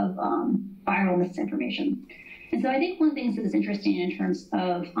viral misinformation. And so I think one of the things that's interesting in terms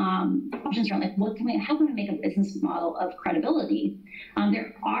of options around like how can we make a business model of credibility?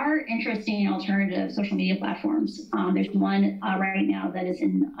 There are interesting alternative social media platforms. There's one right now that is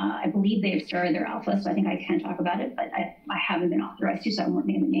in, I believe they've started their alpha, so I think I can talk about it, but I haven't been authorized to, so I won't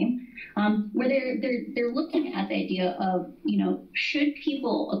name the name. Where they're looking at the idea of, should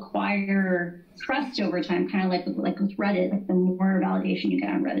people acquire trust over time, kind of like with Reddit, like the more validation you get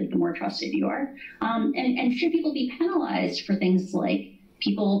on Reddit, the more trusted you are. And should people be penalized for things like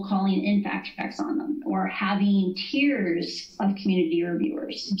people calling in fact checks on them or having tiers of community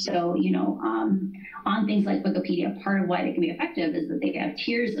reviewers? So, on things like Wikipedia, part of why they can be effective is that they have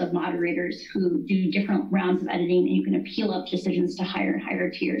tiers of moderators who do different rounds of editing, and you can appeal up decisions to higher and higher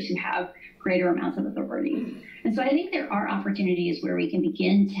tiers who have greater amounts of authority. And so I think there are opportunities where we can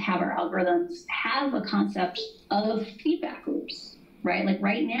begin to have our algorithms have a concept of feedback loops, right? Like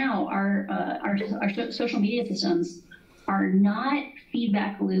right now, our social media systems are not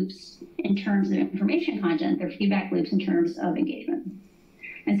feedback loops in terms of information content, they're feedback loops in terms of engagement.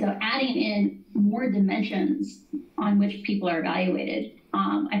 And so adding in more dimensions on which people are evaluated,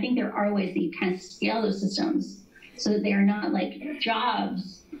 I think there are ways that you can scale those systems so that they are not like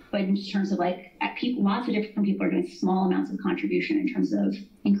jobs, but in terms of like lots of different people are doing small amounts of contribution in terms of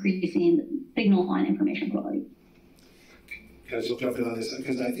increasing the signal on information quality. Can I still jump in on this?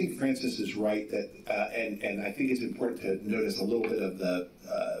 Because I think Frances is right that, and I think it's important to notice a little bit of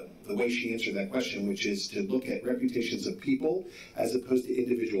the way she answered that question, which is to look at reputations of people as opposed to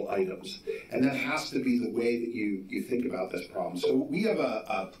individual items. And that has to be the way that you think about this problem. So we have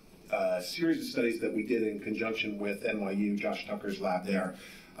a series of studies that we did in conjunction with NYU, Josh Tucker's lab there,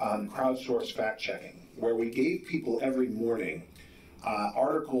 on crowdsourced fact-checking, where we gave people every morning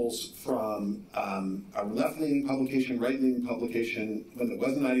articles from a left-leaning publication, right-leaning publication, one that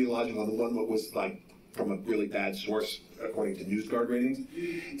wasn't ideological, and one that was like from a really bad source, according to NewsGuard ratings.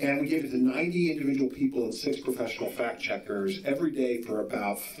 And we gave it to 90 individual people and 6 professional fact-checkers every day for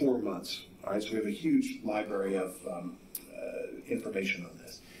about 4 months. All right, so we have a huge library of information on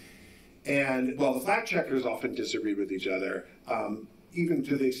this. And while the fact-checkers often disagreed with each other, even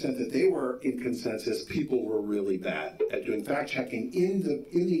to the extent that they were in consensus, people were really bad at doing fact-checking in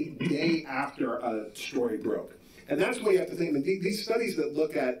the day after a story broke. And that's the way you have to think. I mean, these studies that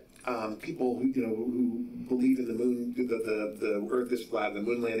look at people who believe in the moon, the Earth is flat, the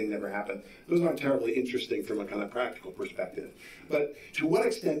moon landing never happened, those aren't terribly interesting from a kind of practical perspective. But to what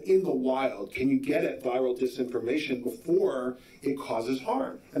extent in the wild can you get at viral disinformation before it causes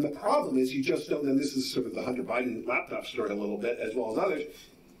harm? And the problem is you just don't, and this is sort of the Hunter Biden laptop story a little bit, as well as others,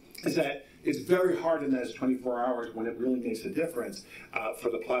 is that it's very hard in those 24 hours when it really makes a difference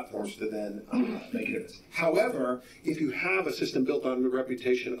for the platforms to then make a difference. However, if you have a system built on the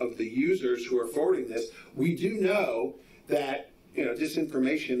reputation of the users who are forwarding this, we do know that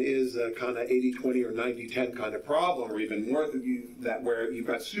disinformation is a kind of 80-20 or 90-10 kind of problem, or even more than that, where you've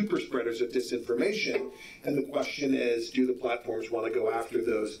got super spreaders of disinformation, and the question is, do the platforms want to go after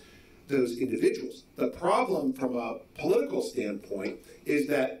those individuals? The problem from a political standpoint is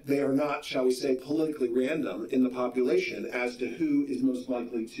that they are not, shall we say, politically random in the population as to who is most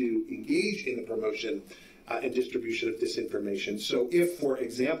likely to engage in the promotion and distribution of disinformation. So if, for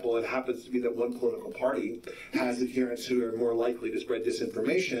example, it happens to be that one political party has adherents who are more likely to spread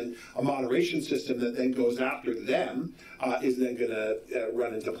disinformation, a moderation system that then goes after them is then going to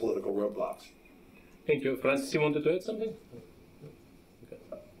run into political roadblocks. Thank you. Frances, you wanted to add something?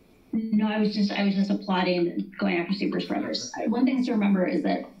 No, I was just applauding going after super spreaders. One thing to remember is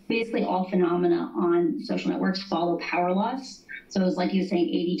that basically all phenomena on social networks follow power laws. So it's like you were saying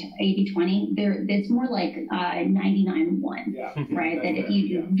 80-20. It's more like 99-1, right? That if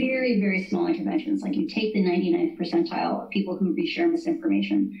you do very, very small interventions, like you take the 99th percentile of people who reshare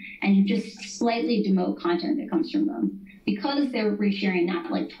misinformation and you just slightly demote content that comes from them, because they're resharing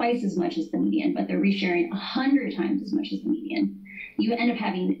not like twice as much as the median, but they're resharing 100 times as much as the median, you end up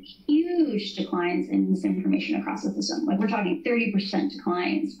having huge declines in misinformation across the system. Like we're talking 30%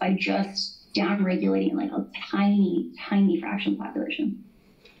 declines by just down-regulating like a tiny, tiny fraction of the population.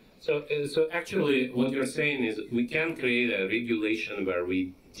 So actually what you're saying is we can create a regulation where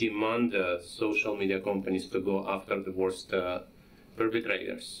we demand social media companies to go after the worst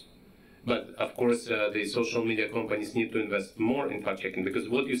perpetrators. But of course, the social media companies need to invest more in fact-checking, because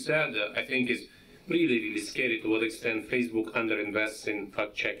what you said, I think, is really, really scary to what extent Facebook underinvests in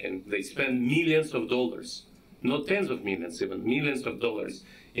fact-checking. They spend millions of dollars, not tens of millions even, millions of dollars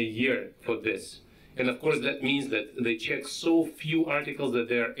a year for this. And of course that means that they check so few articles that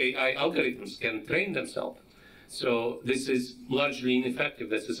their AI algorithms can train themselves. So this is largely ineffective.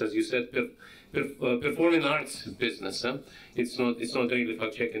 This is, as you said, performing arts business. Huh? It's not really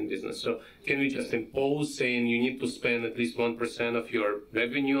fact-checking business. So can we just impose saying you need to spend at least 1% of your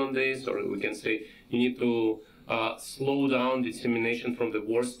revenue on this, or we can say you need to slow down dissemination from the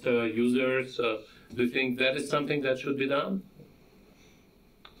worst users? Do you think that is something that should be done?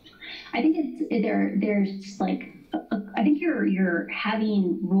 I think there's like I think you're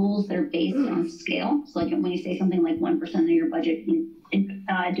having rules that are based on scale. So like when you say something like 1% of your budget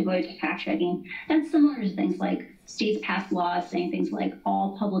devoted to fact checking, that's similar to things like states pass laws saying things like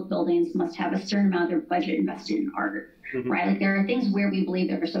all public buildings must have a certain amount of their budget invested in art. Right? Like there are things where we believe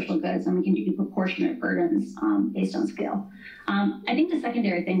there are social goods and we can do proportionate burdens based on scale. I think the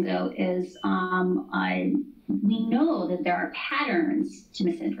secondary thing though is we know that there are patterns to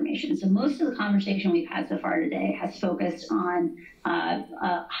misinformation. So most of the conversation we've had so far today has focused on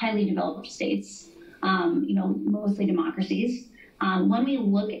highly developed states, mostly democracies. When we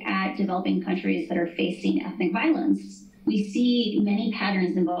look at developing countries that are facing ethnic violence, we see many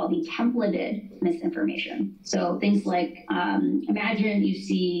patterns involving templated misinformation. So things like, imagine you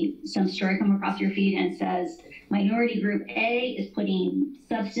see some story come across your feed and it says, minority group A is putting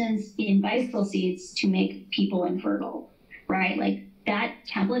substance in bicycle seats to make people infertile, right? Like that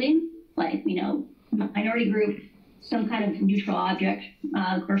templating, like, minority group, some kind of neutral object,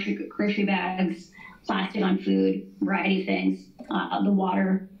 grocery bags, plastic on food, variety of things, the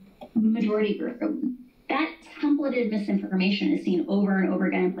water, majority group. That templated misinformation is seen over and over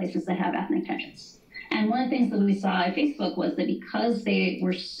again in places that have ethnic tensions. And one of the things that we saw at Facebook was that because they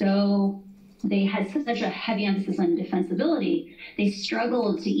had such a heavy emphasis on defensibility, they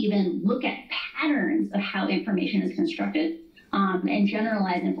struggled to even look at patterns of how information is constructed and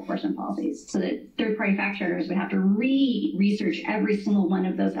generalize enforcement policies. So that third-party fact checkers would have to research every single one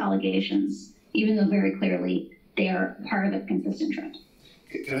of those allegations, even though very clearly they are part of a consistent trend.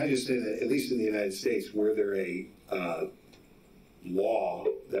 Can I just say that, at least in the United States, were there a law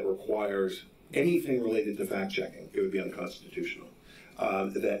that requires anything related to fact-checking, it would be unconstitutional.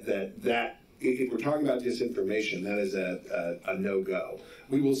 If we're talking about disinformation, that is a no-go.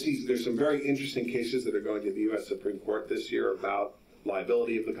 We will see, there's some very interesting cases that are going to the U.S. Supreme Court this year about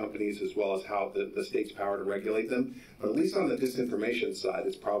liability of the companies as well as how the state's power to regulate them. But at least on the disinformation side,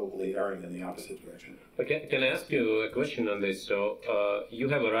 it's probably erring in the opposite direction. Okay, can I ask you a question on this? So you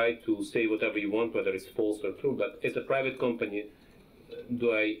have a right to say whatever you want, whether it's false or true, but as a private company,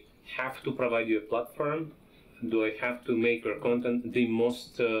 do I have to provide you a platform? Do I have to make your content the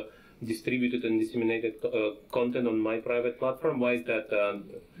most distributed and disseminated content on my private platform? Why is that?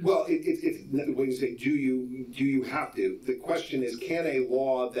 Well, it's when you say do you have to? The question is, can a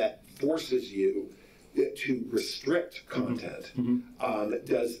law that forces you to restrict content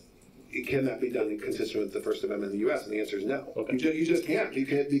can that be done consistent with the First Amendment in the U.S.? And the answer is no. Okay. You just can't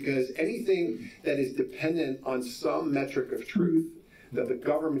because anything that is dependent on some metric of truth that the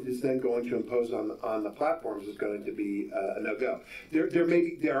government is then going to impose on the platforms is going to be a no-go.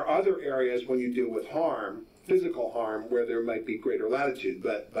 There are other areas when you deal with harm, physical harm, where there might be greater latitude,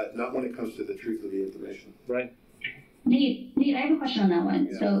 but not when it comes to the truth of the information. Right. Nate, I have a question on that one.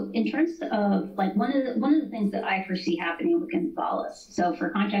 Yeah. So in terms of like one of the things that I foresee happening with Gonzalez. So for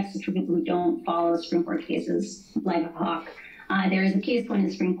context, for people who don't follow Supreme Court cases like a hawk, there is a case going to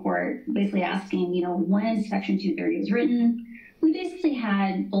the Supreme Court basically asking, when Section 230 was written. We basically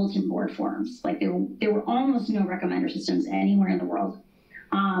had bulletin board forums. Like there were almost no recommender systems anywhere in the world.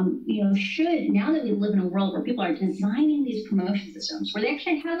 Now that we live in a world where people are designing these promotion systems, where they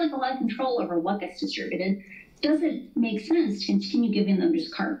actually have like a lot of control over what gets distributed, does it make sense to continue giving them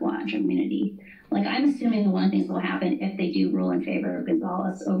just carte blanche immunity? Like I'm assuming one of the things that will happen if they do rule in favor of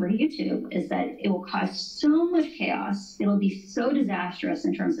Gonzalez over YouTube is that it will cause so much chaos. It'll be so disastrous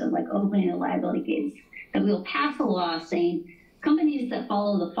in terms of like opening the liability gates that we'll pass a law saying companies that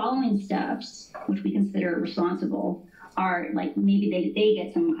follow the following steps, which we consider responsible, are like maybe they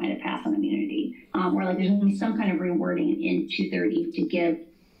get some kind of pass on immunity, or like there's going to be some kind of rewording in 230 to give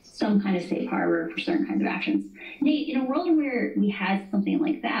some kind of safe harbor for certain kinds of actions. Nate, in a world where we had something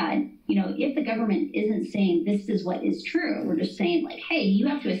like that, if the government isn't saying this is what is true, we're just saying like, hey, you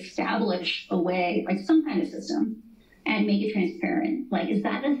have to establish a way, like some kind of system, and make it transparent. Like, is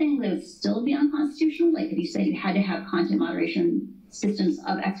that the thing that would still be unconstitutional? Like, if you said you had to have content moderation systems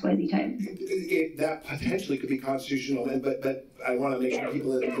of XYZ type? That potentially could be constitutional, but I want to make sure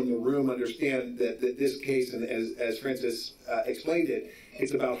people in the room understand that this case, and as Francis explained it,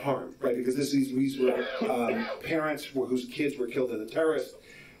 it's about harm, right? Because these were parents whose kids were killed in a terrorist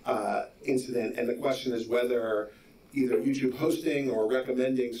incident, and the question is whether either YouTube hosting or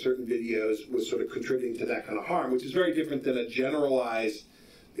recommending certain videos was sort of contributing to that kind of harm, which is very different than a generalized,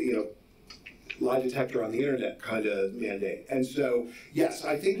 lie detector on the internet kind of mandate. And so, yes,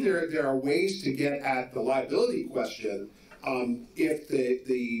 I think there are ways to get at the liability question if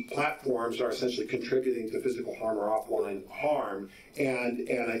the platforms are essentially contributing to physical harm or offline harm.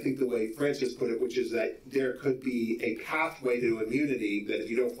 And I think the way Francis put it, which is that there could be a pathway to immunity, that if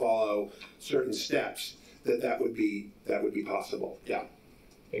you don't follow certain steps, that would be possible. Yeah.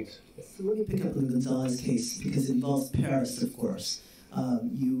 Thanks. So let me pick up on the Gonzalez case because it involves Paris, of course.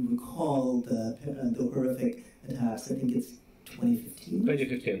 You recall the horrific attacks. I think it's 2015.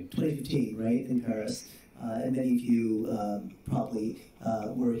 2015, right, in Paris. And many of you probably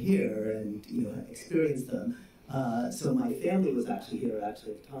were here and experienced them. So my family was actually here at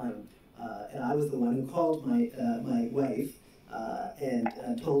the time, and I was the one who called my wife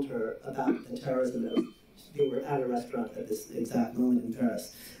and told her about the terrorism that they were at a restaurant at this exact moment in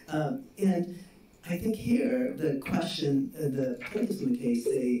Paris. And I think here the question, the plaintiffs in the case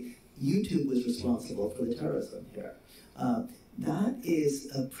say YouTube was responsible for the terrorism here. That is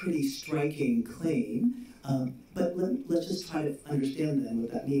a pretty striking claim, but let's just try to understand then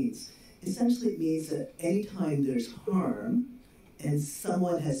what that means. Essentially it means that anytime there's harm and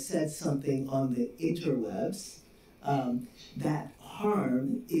someone has said something on the interwebs, that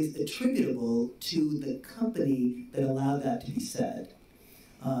harm is attributable to the company that allowed that to be said.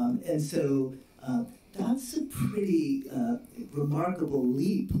 And so that's a pretty remarkable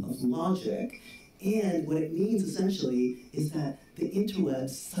leap of logic. And what it means essentially is that the interwebs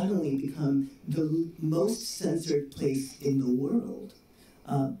suddenly become the most censored place in the world.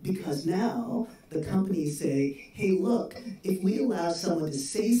 Because now the companies say, hey, look, if we allow someone to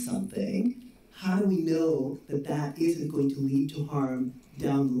say something, how do we know that that isn't going to lead to harm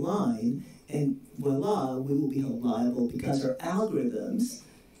down the line? And voila, we will be held liable because our algorithms,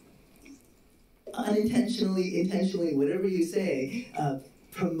 unintentionally, intentionally, whatever you say,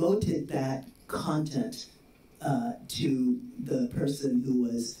 promoted that content to the person who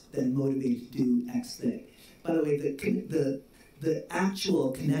was then motivated to do X thing. By the way, the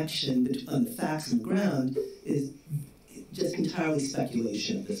actual connection on the facts on the ground is just entirely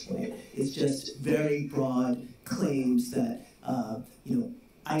speculation at this point. It's just very broad claims that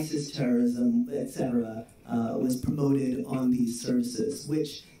ISIS terrorism, etc., was promoted on these services,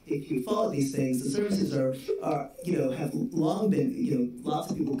 which, if you follow these things, the services are have long been,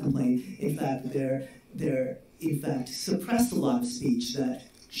 lots of people complain. In fact, they're in fact suppress a lot of speech that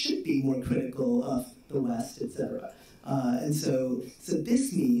should be more critical of the West, etc. And so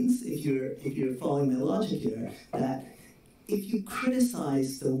this means, if you're following my logic here, that if you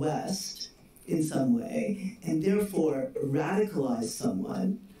criticize the West in some way and therefore radicalize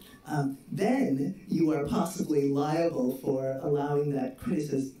someone, then you are possibly liable for allowing that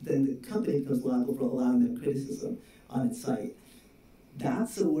criticism, then the company becomes liable for allowing that criticism on its site.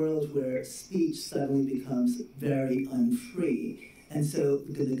 That's a world where speech suddenly becomes very unfree. And so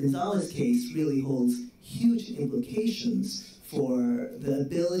the Gonzalez case really holds huge implications for the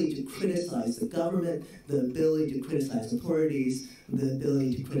ability to criticize the government, the ability to criticize authorities, the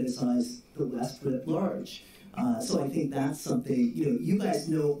ability to criticize the West at large. So I think that's something, you guys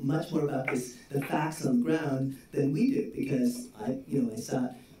know much more about this, the facts on the ground, than we do, because I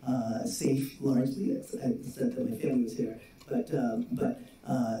sat safe largely. I said that my family was here, but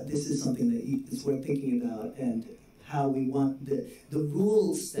this is something that is worth thinking about, and how we want the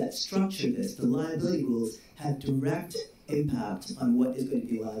rules that structure this, the liability rules, have direct impact on what is going to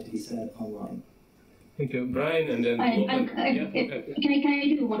be allowed to be said online. Thank you, Brian, and then can I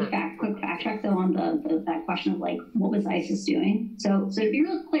do one quick fact check though on that question of what was ISIS doing? So to be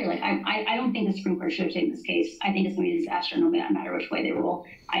real clear, I don't think the Supreme Court should have taken this case. I think it's going to be a disaster no matter which way they rule.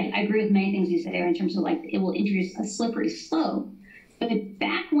 I agree with many things you say there in terms of it will introduce a slippery slope. But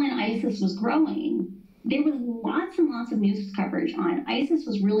back when ISIS was growing, there was lots and lots of news coverage on ISIS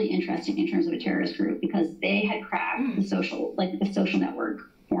was really interesting in terms of a terrorist group because they had cracked the social network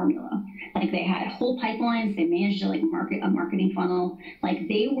formula. They had whole pipelines, they managed to market a marketing funnel.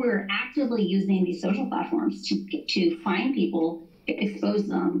 They were actively using these social platforms to find people, expose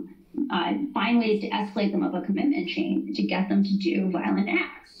them, find ways to escalate them up a commitment chain to get them to do violent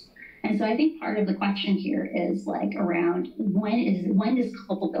acts. And so I think part of the question here is around when does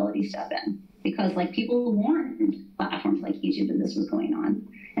culpability step in? Because people warned platforms like YouTube that this was going on.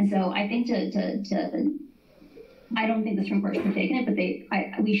 And so I think I don't think the Supreme Court should have taken it,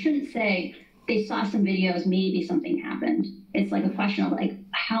 but we shouldn't say they saw some videos, maybe something happened. It's a question of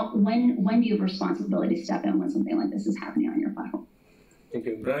when do you have responsibility to step in when something like this is happening on your platform? Thank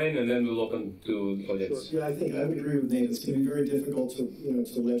you, Brian, and then we'll open to the audience. Sure. Yeah, I think I would agree with Nate. It's going to be very difficult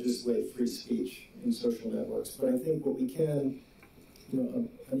to legislate free speech in social networks. But I think what we can an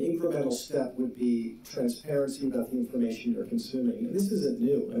incremental step would be transparency about the information you're consuming. And this isn't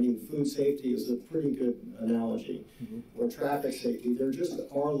new. I mean, food safety is a pretty good analogy, or traffic safety. There just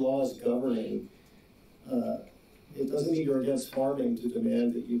are laws governing. It doesn't mean you're against farming to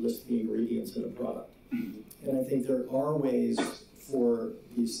demand that you list the ingredients in a product. And I think there are ways for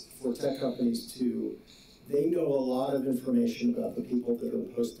tech companies they know a lot of information about the people that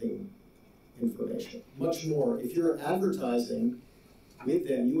are posting information. Much more. If you're advertising with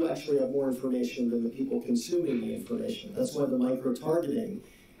them, you actually have more information than the people consuming the information. That's why the micro-targeting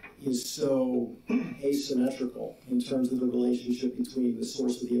is so asymmetrical in terms of the relationship between the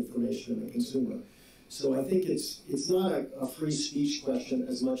source of the information and the consumer. So I think it's not a free speech question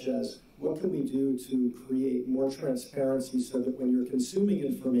as much as what can we do to create more transparency so that when you're consuming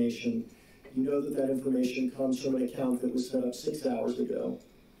information, you know that information comes from an account that was set up 6 hours ago,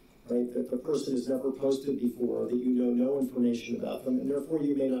 right? That the person has never posted before, that you know no information about them, and therefore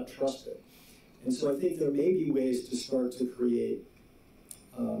you may not trust it. And so I think there may be ways to start to create,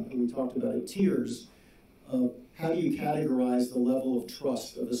 and we talked about it, tiers of how do you categorize the level of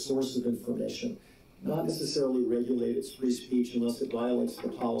trust of a source of information. Not necessarily regulate its free speech unless it violates the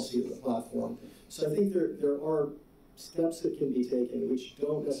policy of the platform. So I think there are steps that can be taken which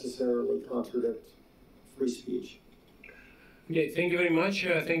don't necessarily contradict free speech. Okay, thank you very much.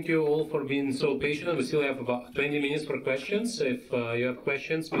 Thank you all for being so patient. We still have about 20 minutes for questions. If you have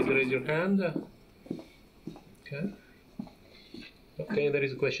questions, please raise your hand. Okay. Okay, there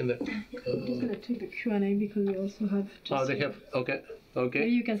is a question there. I'm just going to take the Q&A because we also have. They have. Okay. Okay.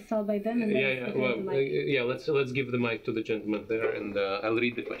 Maybe you can start by them. And then Well, let's give the mic to the gentleman there, and I'll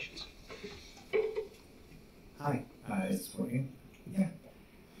read the questions. Hi, it's working. Yeah.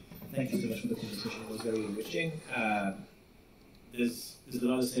 Thank you so much for the conversation. It was very enriching. There's a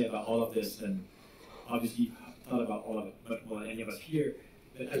lot to say about all of this, and obviously you've thought about all of it much more than any of us here.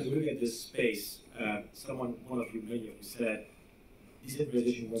 But as we look at this space, one of you, many of you said,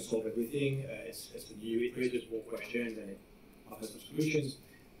 decentralization won't solve everything. It's new. It raises more questions and it offers some solutions.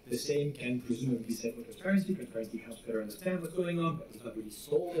 The same can presumably be said for transparency. Transparency helps better understand what's going on, but does not really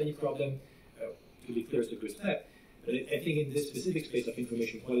solve any problem. To be clear, it's a good step. But I think in this specific space of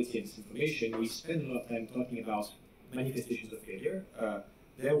information quality and disinformation, we spend a lot of time talking about manifestations of failure.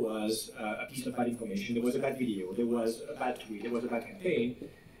 There was a piece of bad information, there was a bad video, there was a bad tweet, there was a bad campaign,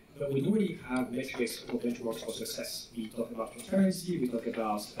 but we don't really have metrics or benchmarks for success. We talk about transparency, we talk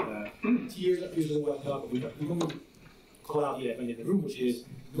about tiers of users and whatnot, but we don't call out the elephant in the room, which is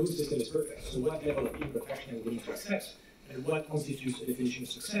no system is perfect. So what level of imperfection are we willing to accept? And what constitutes a definition of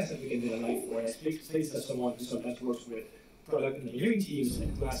success that we can then alight for? And I speak as someone who sometimes works with product and engineering teams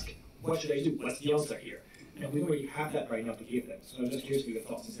and to ask, what should I do? What's the answer here? And we don't really have that right now to give them. So I'm just curious for your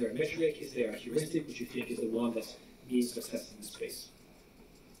thoughts. Is there a metric? Is there a heuristic which you think is the one that means success in this space?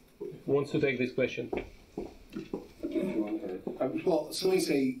 Who wants to take this question? Well, so let me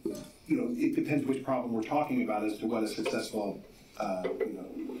say, it depends which problem we're talking about as to what a successful,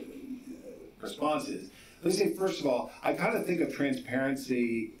 response is. Let me say, first of all, I kind of think of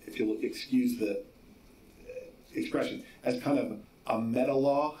transparency, if you'll excuse the expression, as kind of a meta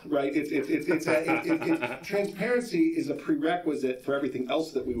law, right? Transparency is a prerequisite for everything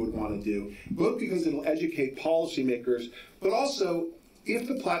else that we would want to do, both because it'll educate policymakers, but also if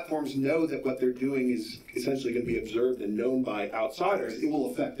the platforms know that what they're doing is essentially going to be observed and known by outsiders, it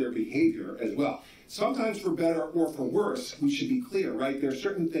will affect their behavior as well. Sometimes for better or for worse, we should be clear, right? There are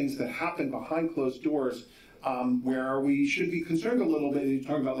certain things that happen behind closed doors where we should be concerned a little bit. You're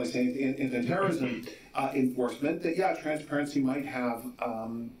talking about, like, say, anti-terrorism enforcement, that, yeah, transparency might have,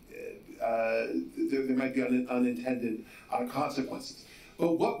 there might be unintended consequences.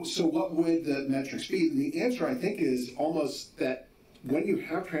 But what would the metrics be? And the answer, I think, is almost that when you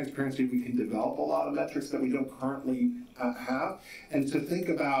have transparency, we can develop a lot of metrics that we don't currently have, and to think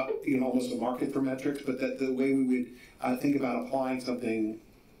about, almost a market for metrics, but that the way we would think about applying something,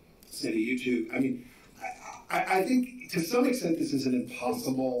 say, to YouTube. I mean, I think to some extent this is an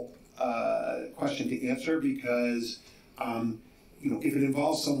impossible question to answer because, if it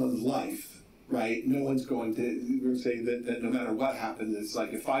involves someone's life, right, no one's going to say that no matter what happens, it's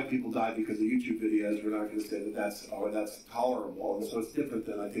like if 5 people die because of YouTube videos, we're not going to say that that's tolerable. And so it's different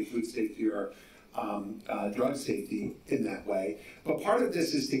than, I think, food safety or drug safety in that way. But part of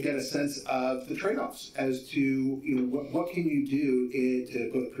this is to get a sense of the trade-offs as to, what can you do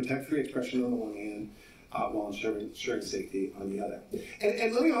to protect free expression on the one hand, while ensuring safety on the other.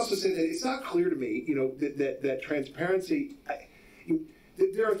 And let me also say that it's not clear to me, that transparency.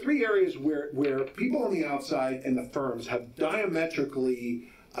 There are 3 areas where people on the outside and the firms have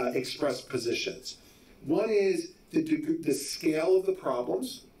diametrically expressed positions. One is the scale of the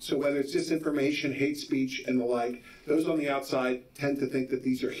problems, so whether it's disinformation, hate speech, and the like, those on the outside tend to think that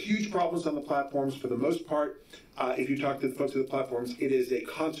these are huge problems on the platforms. For the most part, if you talk to the folks at the platforms, it is a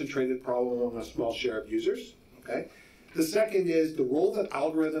concentrated problem among a small share of users, okay? The second is the role that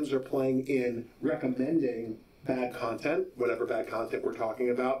algorithms are playing in recommending bad content, whatever bad content we're talking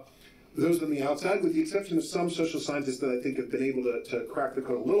about. Those on the outside, with the exception of some social scientists that I think have been able to crack the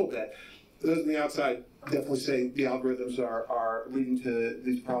code a little bit, those on the outside definitely say the algorithms are leading to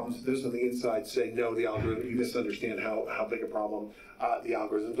these problems. Those on the inside say, no, the algorithm, you misunderstand how big a problem the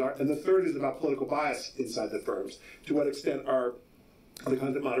algorithms are. And the third is about political bias inside the firms. To what extent are the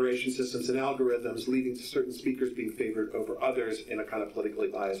content moderation systems and algorithms leading to certain speakers being favored over others in a kind of politically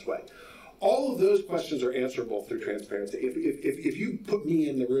biased way? All of those questions are answerable through transparency. If you put me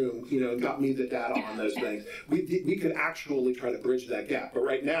in the room, and got me the data on those things, we could actually try to bridge that gap. But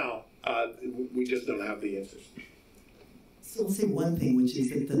right now, we just don't have the answers. So I'll say one thing, which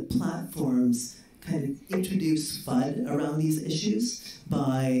is that the platforms kind of introduce FUD around these issues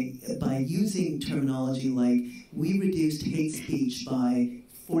by using terminology like, we reduced hate speech by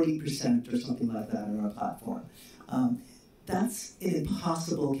 40% or something like that on our platform. That's an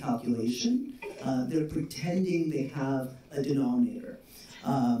impossible calculation. They're pretending they have a denominator.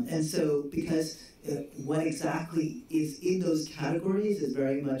 And so, because what exactly is in those categories is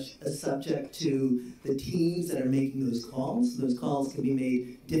very much a subject to the teams that are making those calls. Those calls can be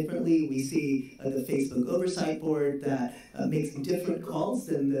made differently. We see the Facebook Oversight Board that makes different calls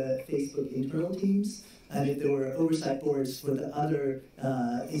than the Facebook internal teams. And if there were oversight boards for the other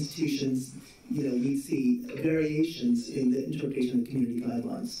institutions, we'd see variations in the interpretation of community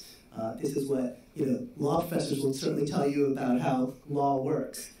guidelines. This is what law professors will certainly tell you about how law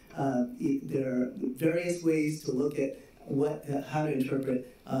works. There are various ways to look at how to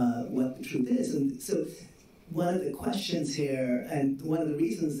interpret what the truth is. And so one of the questions here, and one of the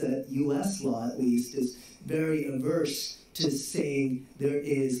reasons that U.S. law, at least, is very averse to saying there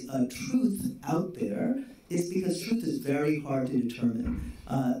is a truth out there, is because truth is very hard to determine.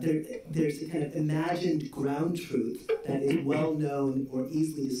 There's a kind of imagined ground truth that is well known or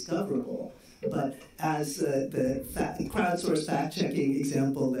easily discoverable. But as the crowdsourced fact-checking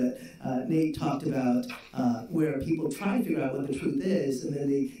example that Nate talked about, where people try to figure out what the truth is, and then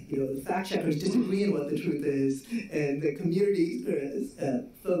the fact-checkers disagree on what the truth is, and the community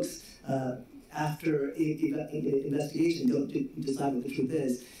folks, after investigation, don't decide what the truth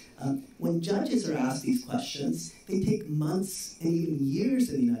is. When judges are asked these questions, they take months and even years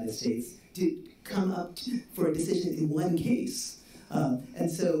in the United States to come up for a decision in one case.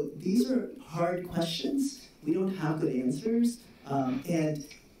 And so these are hard questions. We don't have good answers. And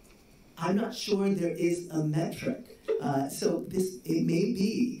I'm not sure there is a metric. So it may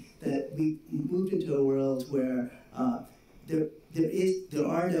be that we moved into a world where there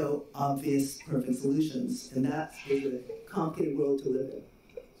are no obvious perfect solutions, and that is a complicated world to live in.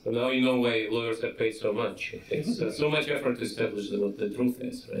 So now you know why lawyers are paid so much. It takes so much effort to establish what the truth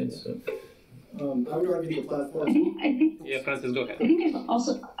is, right? So. I would argue the platform. I think. Yeah, Francis, go ahead. I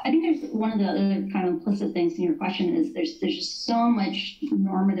think there's one of the other kind of implicit things in your question is there's just so much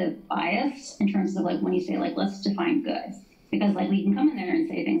normative bias in terms of when you say let's define good. Because we can come in there and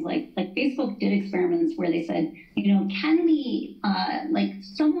say things like Facebook did experiments where they said, can we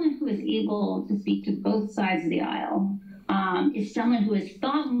someone who is able to speak to both sides of the aisle is someone who has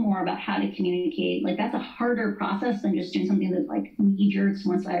thought more about how to communicate. That's a harder process than just doing something that's knee jerks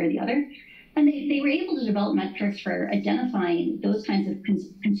one side or the other. And they were able to develop metrics for identifying those kinds of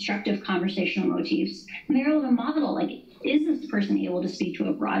constructive conversational motifs. And they were able to model, is this person able to speak to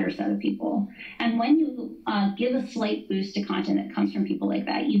a broader set of people? And when you give a slight boost to content that comes from people like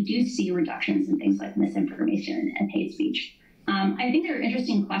that, you do see reductions in things like misinformation and hate speech. I think there are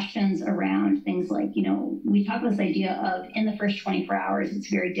interesting questions around things like, we talk about this idea of in the first 24 hours, it's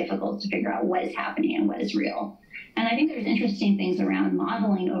very difficult to figure out what is happening and what is real. And I think there's interesting things around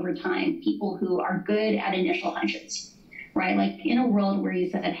modeling over time people who are good at initial hunches, right? In a world where you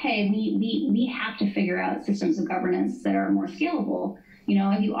said, hey, we have to figure out systems of governance that are more scalable.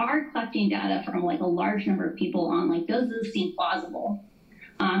 If you are collecting data from a large number of people on does this seem plausible?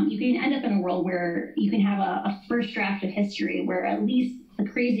 You can end up in a world where you can have a first draft of history where at least the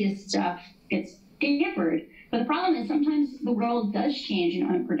craziest stuff gets tampered. But the problem is sometimes the world does change in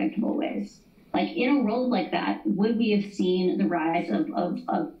unpredictable ways. In a world like that, would we have seen the rise of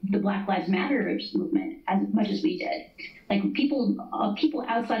the Black Lives Matter movement as much as we did? People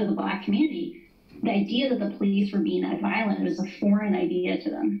outside of the Black community the idea that the police were being that violent was a foreign idea to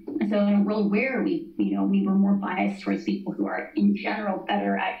them. And so in a world where we were more biased towards people who are in general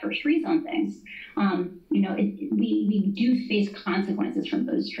better at first reads on things, we do face consequences from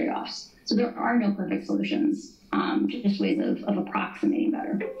those trade-offs. So there are no perfect solutions, just ways of approximating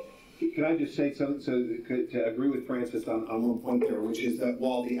better. Can I just say something to agree with Francis on one point there, which is that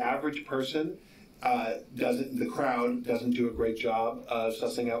while the average person the crowd doesn't do a great job of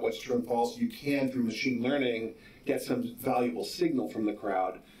sussing out what's true and false, you can, through machine learning, get some valuable signal from the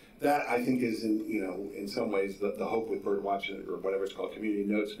crowd. That, I think, is in some ways the hope with birdwatch or whatever it's called, community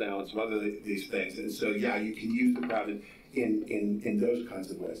notes now, and some other these things. And so, yeah, you can use the crowd in those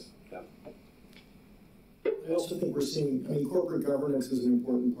kinds of ways. Yeah. I also think we're seeing, corporate governance is an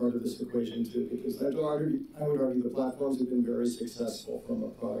important part of this equation too, because I would argue the platforms have been very successful from a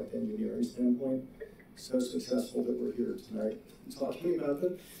product engineering standpoint. So successful that we're here tonight talking about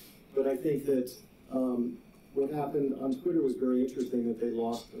them. But I think that what happened on Twitter was very interesting, that they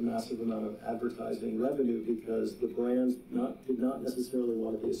lost a massive amount of advertising revenue because the brands did not necessarily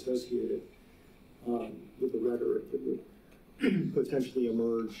want to be associated with the rhetoric that would potentially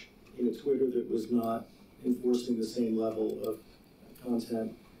emerge in a Twitter that was not enforcing the same level of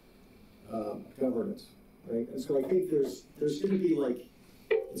content governance, right? And so I think there's going to be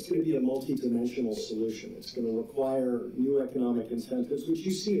it's going to be a multi-dimensional solution. It's going to require new economic incentives, which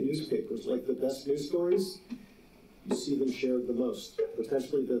you see in newspapers, like the best news stories, you see them shared the most.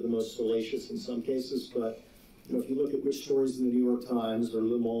 Potentially they're the most salacious in some cases, but if you look at which stories in the New York Times or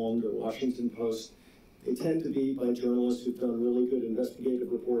Le Monde or Washington Post, they tend to be by journalists who've done really good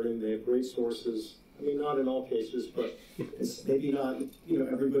investigative reporting. They have great sources. Not in all cases, but it's maybe not,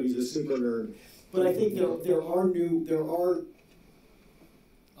 everybody's a super nerd. But I think there are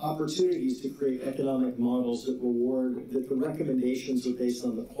opportunities to create economic models that that the recommendations are based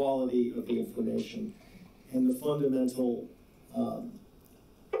on the quality of the information and the fundamental,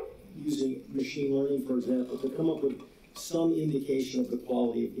 using machine learning, for example, to come up with some indication of the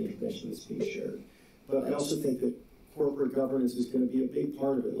quality of the information that's being shared. But I also think that corporate governance is going to be a big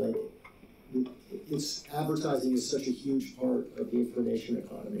part of it. Advertising is such a huge part of the information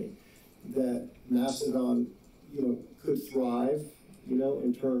economy that Mastodon, could thrive,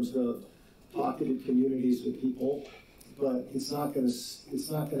 in terms of pocketed communities of people, but it's not going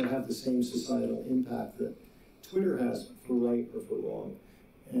to have the same societal impact that Twitter has for right or for wrong.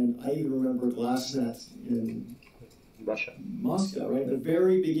 And I even remember Glassnet in Russia, Moscow, right? At the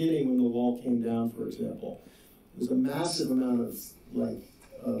very beginning, when the wall came down, for example, there was a massive amount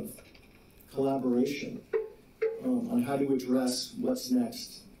of collaboration on how to address what's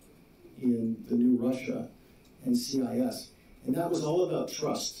next in the new Russia and CIS. And that was all about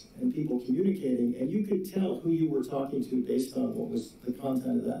trust and people communicating, and you could tell who you were talking to based on what was the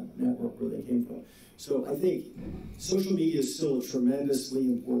content of that network, where they came from. So I think social media is still a tremendously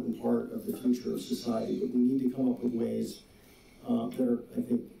important part of the future of society, but we need to come up with ways that are, I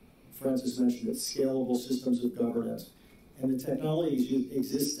think Francis mentioned it, scalable systems of governance. And the technology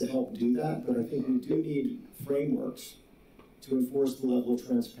exists to help do that, but I think we do need frameworks to enforce the level of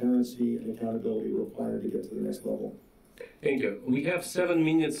transparency and accountability required to get to the next level. Thank you. We have 7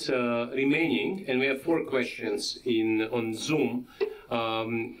 minutes remaining, and we have 4 questions on Zoom.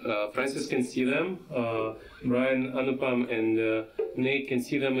 Francis can see them. Brian, Anupam, and Nate can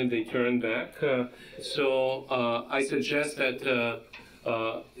see them when they turn back. So I suggest that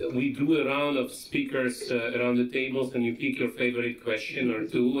we do a round of speakers around the tables, and you pick your favorite question or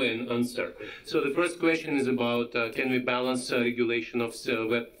two and answer. So the first question is about can we balance regulation of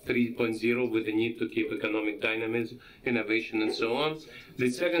Web 3.0 with the need to keep economic dynamism, innovation, and so on. The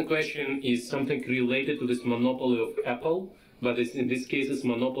second question is something related to this monopoly of Apple, but in this case it's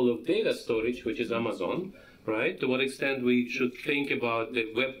monopoly of data storage, which is Amazon, right? To what extent we should think about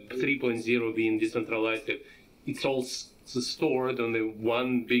the Web 3.0 being decentralized, if it's all stored on the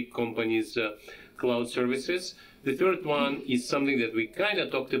one big company's cloud services. The third one is something that we kind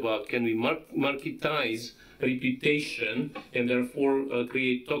of talked about. Can we marketize reputation and therefore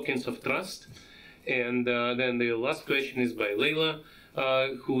create tokens of trust? And then the last question is by Leila,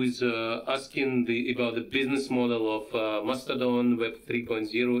 who is asking about the business model of Mastodon Web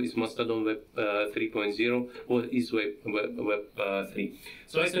 3.0. Is Mastodon Web 3.0? What is Web 3?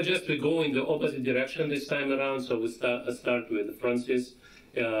 So I suggest we go in the opposite direction this time around. So we start with Francis.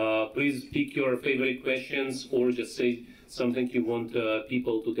 Please pick your favorite questions or just say something you want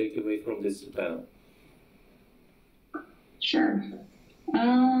people to take away from this panel. Sure.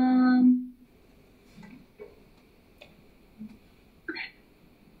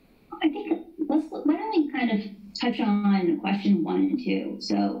 I think why don't we kind of touch on question 1 and 2.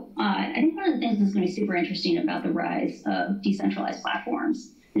 So I think one of the things that's going to be super interesting about the rise of decentralized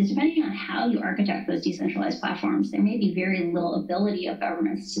platforms is depending on how you architect those decentralized platforms, there may be very little ability of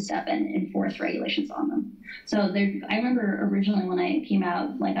governments to step in and enforce regulations on them. So I remember originally when I came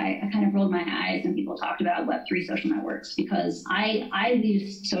out, like I kind of rolled my eyes when people talked about Web3 social networks, because I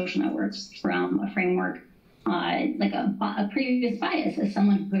used social networks from a framework like a previous bias as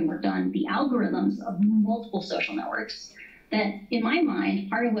someone who had worked on the algorithms of multiple social networks, that in my mind,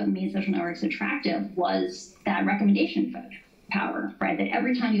 part of what made social networks attractive was that recommendation power, right? That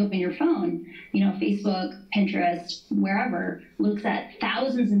every time you open your phone, Facebook, Pinterest, wherever, looks at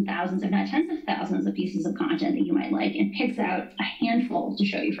thousands and thousands, if not tens of thousands of pieces of content that you might like and picks out a handful to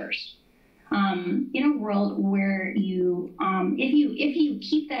show you first. In a world where if you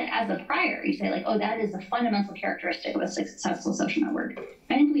keep that as a prior, you say like, oh, that is a fundamental characteristic of a successful social network,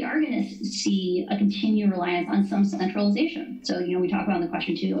 I think we are going to see a continued reliance on some centralization. So, we talk about in the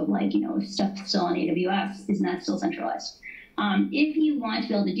question too of like, if stuff's still on AWS, isn't that still centralized? If you want to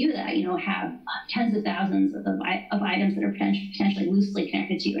be able to do that, have tens of thousands of items that are potentially loosely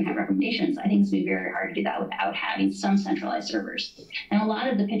connected to you and have recommendations, I think it's going to be very hard to do that without having some centralized servers. And a lot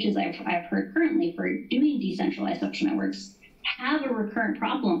of the pitches I've heard currently for doing decentralized social networks have a recurrent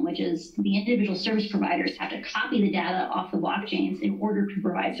problem, which is the individual service providers have to copy the data off the blockchains in order to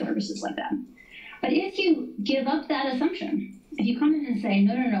provide services like that. But if you give up that assumption, if you come in and say,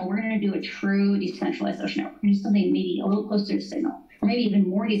 no, we're going to do a true decentralized social network, we're going to do something maybe a little closer to Signal, or maybe even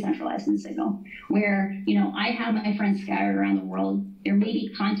more decentralized than Signal, where, I have my friends scattered around the world. There may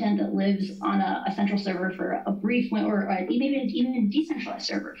be content that lives on a central server for a brief window, or maybe even a decentralized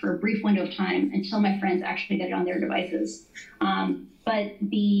server for a brief window of time until my friends actually get it on their devices. But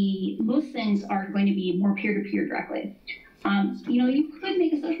most things are going to be more peer-to-peer directly. You could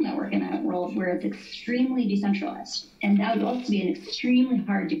make a social network in that world where it's extremely decentralized, and that would also be an extremely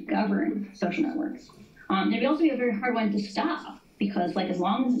hard to govern social network. It would also be a very hard one to stop, because like as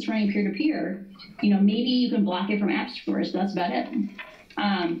long as it's running peer-to-peer, maybe you can block it from app stores, but that's about it.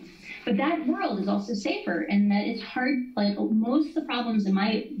 But that world is also safer in that it's hard, like most of the problems in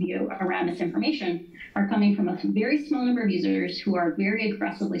my view around misinformation are coming from a very small number of users who are very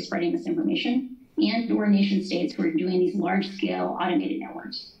aggressively spreading misinformation, and or nation states who are doing these large-scale automated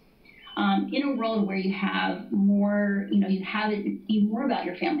networks. In a world where you have more, you have it be more about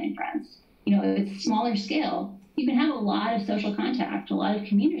your family and friends. It's smaller scale. You can have a lot of social contact, a lot of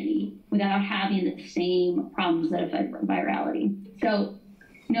community, without having the same problems that affect virality. So,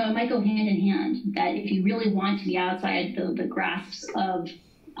 it might go hand in hand that if you really want to be outside the grasps of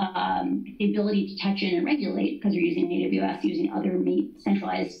the ability to touch in and regulate, because you're using AWS, using other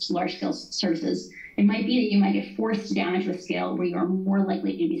centralized large-scale services, it might be that you might get forced down into a scale where you are more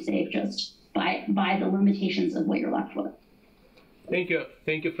likely to be safe just by the limitations of what you're left with. Thank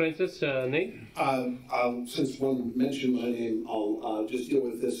you, Francis. Nate? Since one mentioned my name, I'll just deal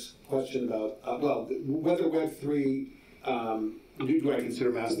with this question about, whether Web3, do I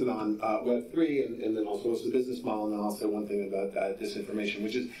consider Mastodon Web3, and then also what's the business model, and then I'll say one thing about disinformation,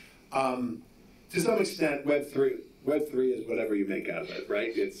 which is, to some extent, Web3 is whatever you make out of it,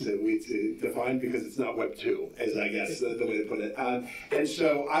 right? It's defined because it's not Web 2, is I guess the way to put it. And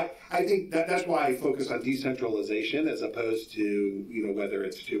so I think that's why I focus on decentralization as opposed to whether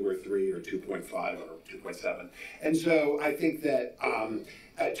it's 2 or 3 or 2.5 or 2.7. And so I think that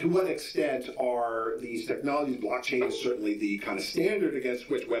to what extent are these technologies, blockchain is certainly the kind of standard against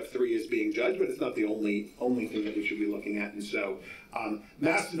which Web3 is being judged, but it's not the only thing that we should be looking at. And so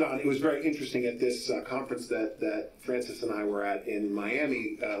Mastodon, it was very interesting at this conference that Francis and I were at in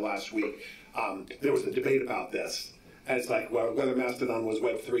Miami last week. There was a debate about this. And it's like, well, whether Mastodon was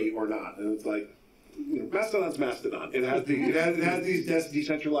Web3 or not. And it's like, Mastodon's Mastodon. It has these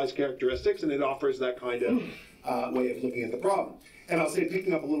decentralized characteristics, and it offers that kind of way of looking at the problem. And I'll say,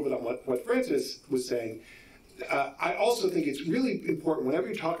 picking up a little bit on what Francis was saying, I also think it's really important whenever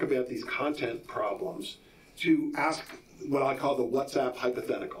you talk about these content problems to ask what I call the WhatsApp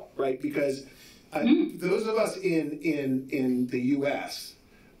hypothetical, right? Because those of us in the U.S.,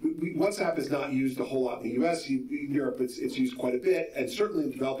 WhatsApp is not used a whole lot in the U.S. In Europe, it's used quite a bit, and certainly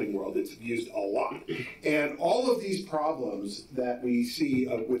in the developing world, it's used a lot. And all of these problems that we see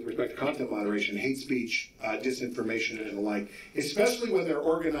with respect to content moderation, hate speech, disinformation, and the like, especially when they're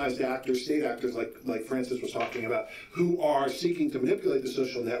organized actors, state actors, like Francis was talking about, who are seeking to manipulate the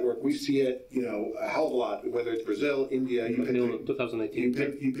social network, we see it, a hell of a lot. Whether it's Brazil, India, you pick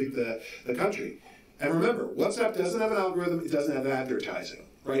 2018. You pick the country. And remember, WhatsApp doesn't have an algorithm, it doesn't have advertising.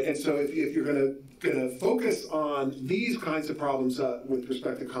 right? And so if you're going to focus on these kinds of problems with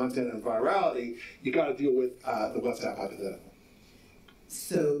respect to content and virality, you got to deal with the WhatsApp hypothetical.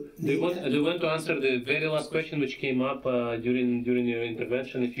 So do you want to answer the very last question which came up during your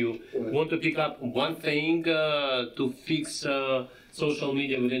intervention? If you want to pick up one thing to fix social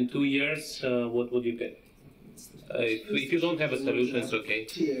media within 2 years, what would you pick? If you don't have a solution, it's okay.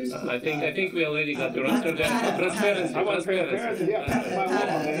 I think we already got your answer there. Transparency.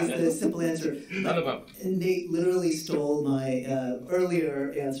 Pat is the simple answer. Nate literally stole my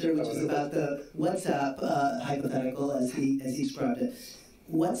earlier answer, which is about the WhatsApp hypothetical as he described it.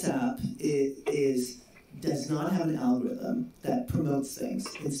 WhatsApp does not have an algorithm that promotes things.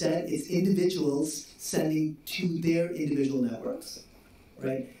 Instead, it's individuals sending to their individual networks,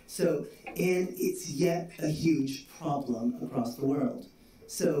 right? So, and it's yet a huge problem across the world.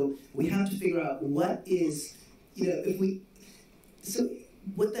 So we have to figure out what is, so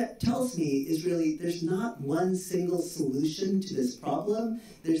what that tells me is really there's not one single solution to this problem.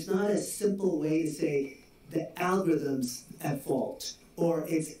 There's not a simple way to say the algorithm's at fault. Or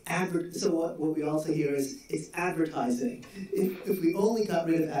it's so what we also hear is it's advertising. If we only got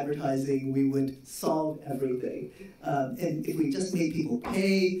rid of advertising, we would solve everything. And if we just made people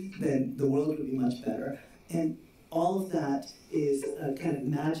pay, then the world would be much better. And all of that is a kind of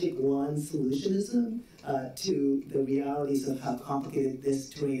magic wand solutionism to the realities of how complicated this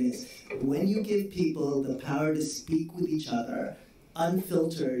terrain is. When you give people the power to speak with each other,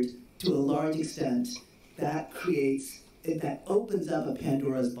 unfiltered to a large extent, that opens up a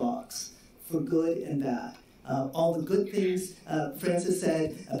Pandora's box for good and bad. All the good things Francis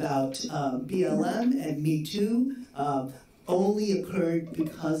said about BLM and Me Too only occurred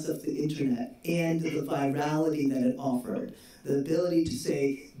because of the internet and the virality that it offered. The ability to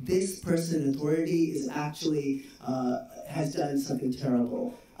say this person in authority is actually has done something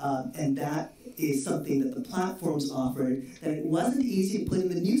terrible. And that is something that the platforms offered that it wasn't easy to put in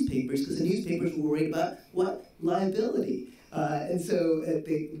the newspapers because the newspapers were worried about what? Liability. And so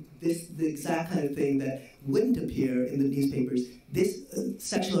the exact kind of thing that wouldn't appear in the newspapers, this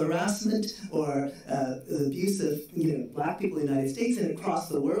sexual harassment or abuse of black people in the United States and across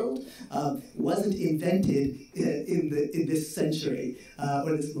the world wasn't invented in this century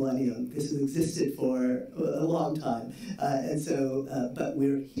or this millennium. This has existed for a long time. And so, but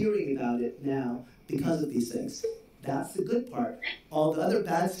we're hearing about it now because of these things. That's the good part. All the other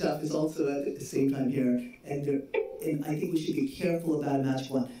bad stuff is also at the same time here, and I think we should be careful about a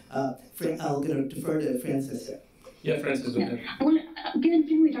magic wand. I'm going to defer to Francis here. Yeah, Francis. Yeah. I want to, given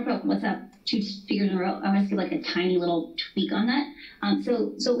we talk about WhatsApp 2 figures in a row, I want to give like a tiny little tweak on that.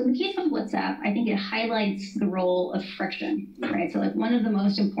 So in the case of WhatsApp, I think it highlights the role of friction, right? So like one of the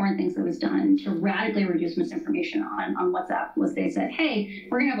most important things that was done to radically reduce misinformation on WhatsApp was they said, hey,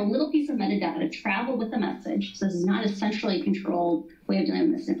 we're going to have a little piece of metadata travel with the message. So this is not a centrally controlled way of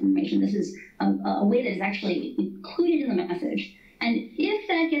dealing with misinformation. This is a way that is actually included in the message. And if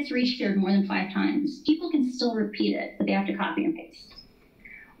that gets reshared more than 5 times, people can still repeat it, but they have to copy and paste.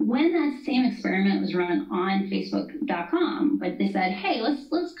 When that same experiment was run on Facebook.com, but they said, hey, let's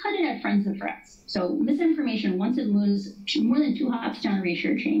cut it at friends of friends. So misinformation, once it moves more than 2 hops down a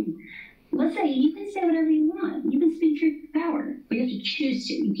reshare chain, let's say you can say whatever you want. You can speak truth to power, but you have to choose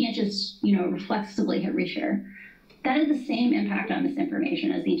to. You can't just, reflexively hit reshare. That is the same impact on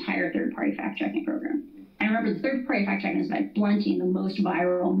misinformation as the entire third-party fact-checking program. And remember, the third-party fact-checking is about blunting the most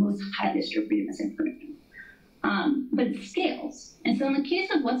viral, most highly distributed misinformation. But it scales. And so in the case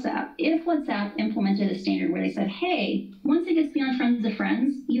of WhatsApp, if WhatsApp implemented a standard where they said, hey, once it gets beyond friends of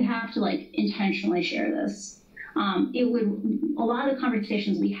friends, you have to intentionally share this. It would, a lot of the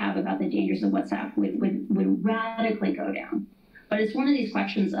conversations we have about the dangers of WhatsApp would radically go down. But it's one of these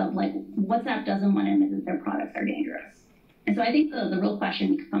questions of WhatsApp doesn't want to admit that their products are dangerous. And so I think the real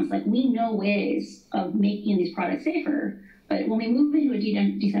question becomes we know ways of making these products safer, but when we move into a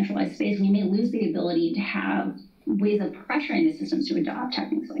decentralized space, we may lose the ability to have ways of pressuring the systems to adopt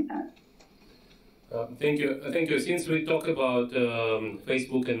techniques like that. Thank you. Since we talk about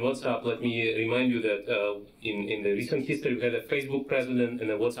Facebook and WhatsApp, let me remind you that in the recent history, we had a Facebook president and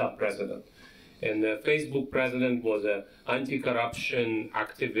a WhatsApp president. And the Facebook president was an anti-corruption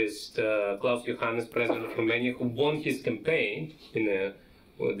activist, Klaus Johannes, president of Romania, who won his campaign in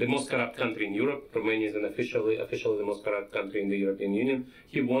the most corrupt country in Europe. Romania is officially the most corrupt country in the European Union.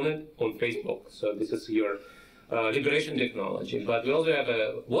 He won it on Facebook. So this is your liberation technology. But we also have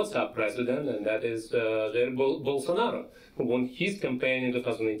a WhatsApp president, and that is Bolsonaro, who won his campaign in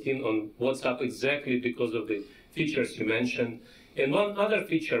 2018 on WhatsApp exactly because of the features you mentioned. And one other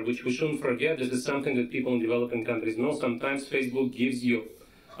feature, which we shouldn't forget, this is something that people in developing countries know, sometimes Facebook gives you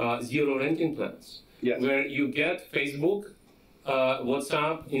zero ranking plans, where you get Facebook,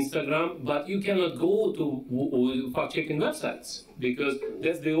 WhatsApp, Instagram, but you cannot go to fact-checking websites because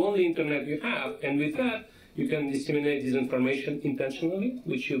that's the only internet you have. And with that, you can disseminate disinformation intentionally,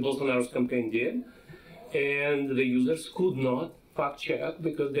 which Bolsonaro's campaign did. And the users could not fact-check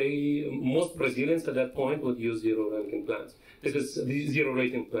because most Brazilians at that point would use zero ranking plans. This is the zero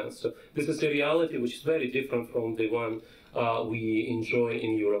rating plans. So this is a reality which is very different from the one we enjoy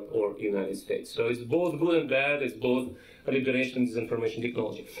in Europe or United States. So it's both good and bad. It's both liberation and disinformation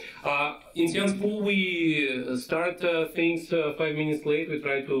technology. In Sciences Po, we start things 5 minutes late. We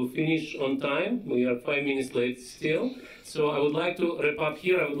try to finish on time. We are 5 minutes late still. So I would like to wrap up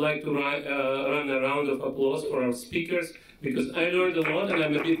here. I would like to run a round of applause for our speakers because I learned a lot and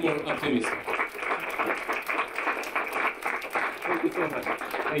I'm a bit more optimistic. Thank you so much.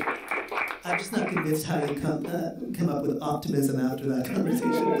 Thank you. I'm just not convinced how you come up with optimism after that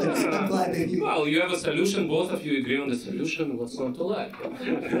conversation. But I'm glad that you... Well, you have a solution. Both of you agree on the solution. What's not to like?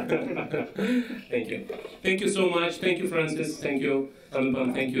 Thank you. Thank you so much. Thank you, Francis. Thank you,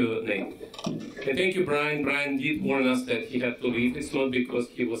 Anupam. Thank you, Nate. And thank you, Brian. Brian did warn us that he had to leave. It's not because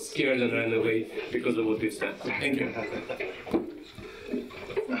he was scared and ran away because of what we've said. Thank you.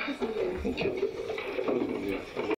 Thank you.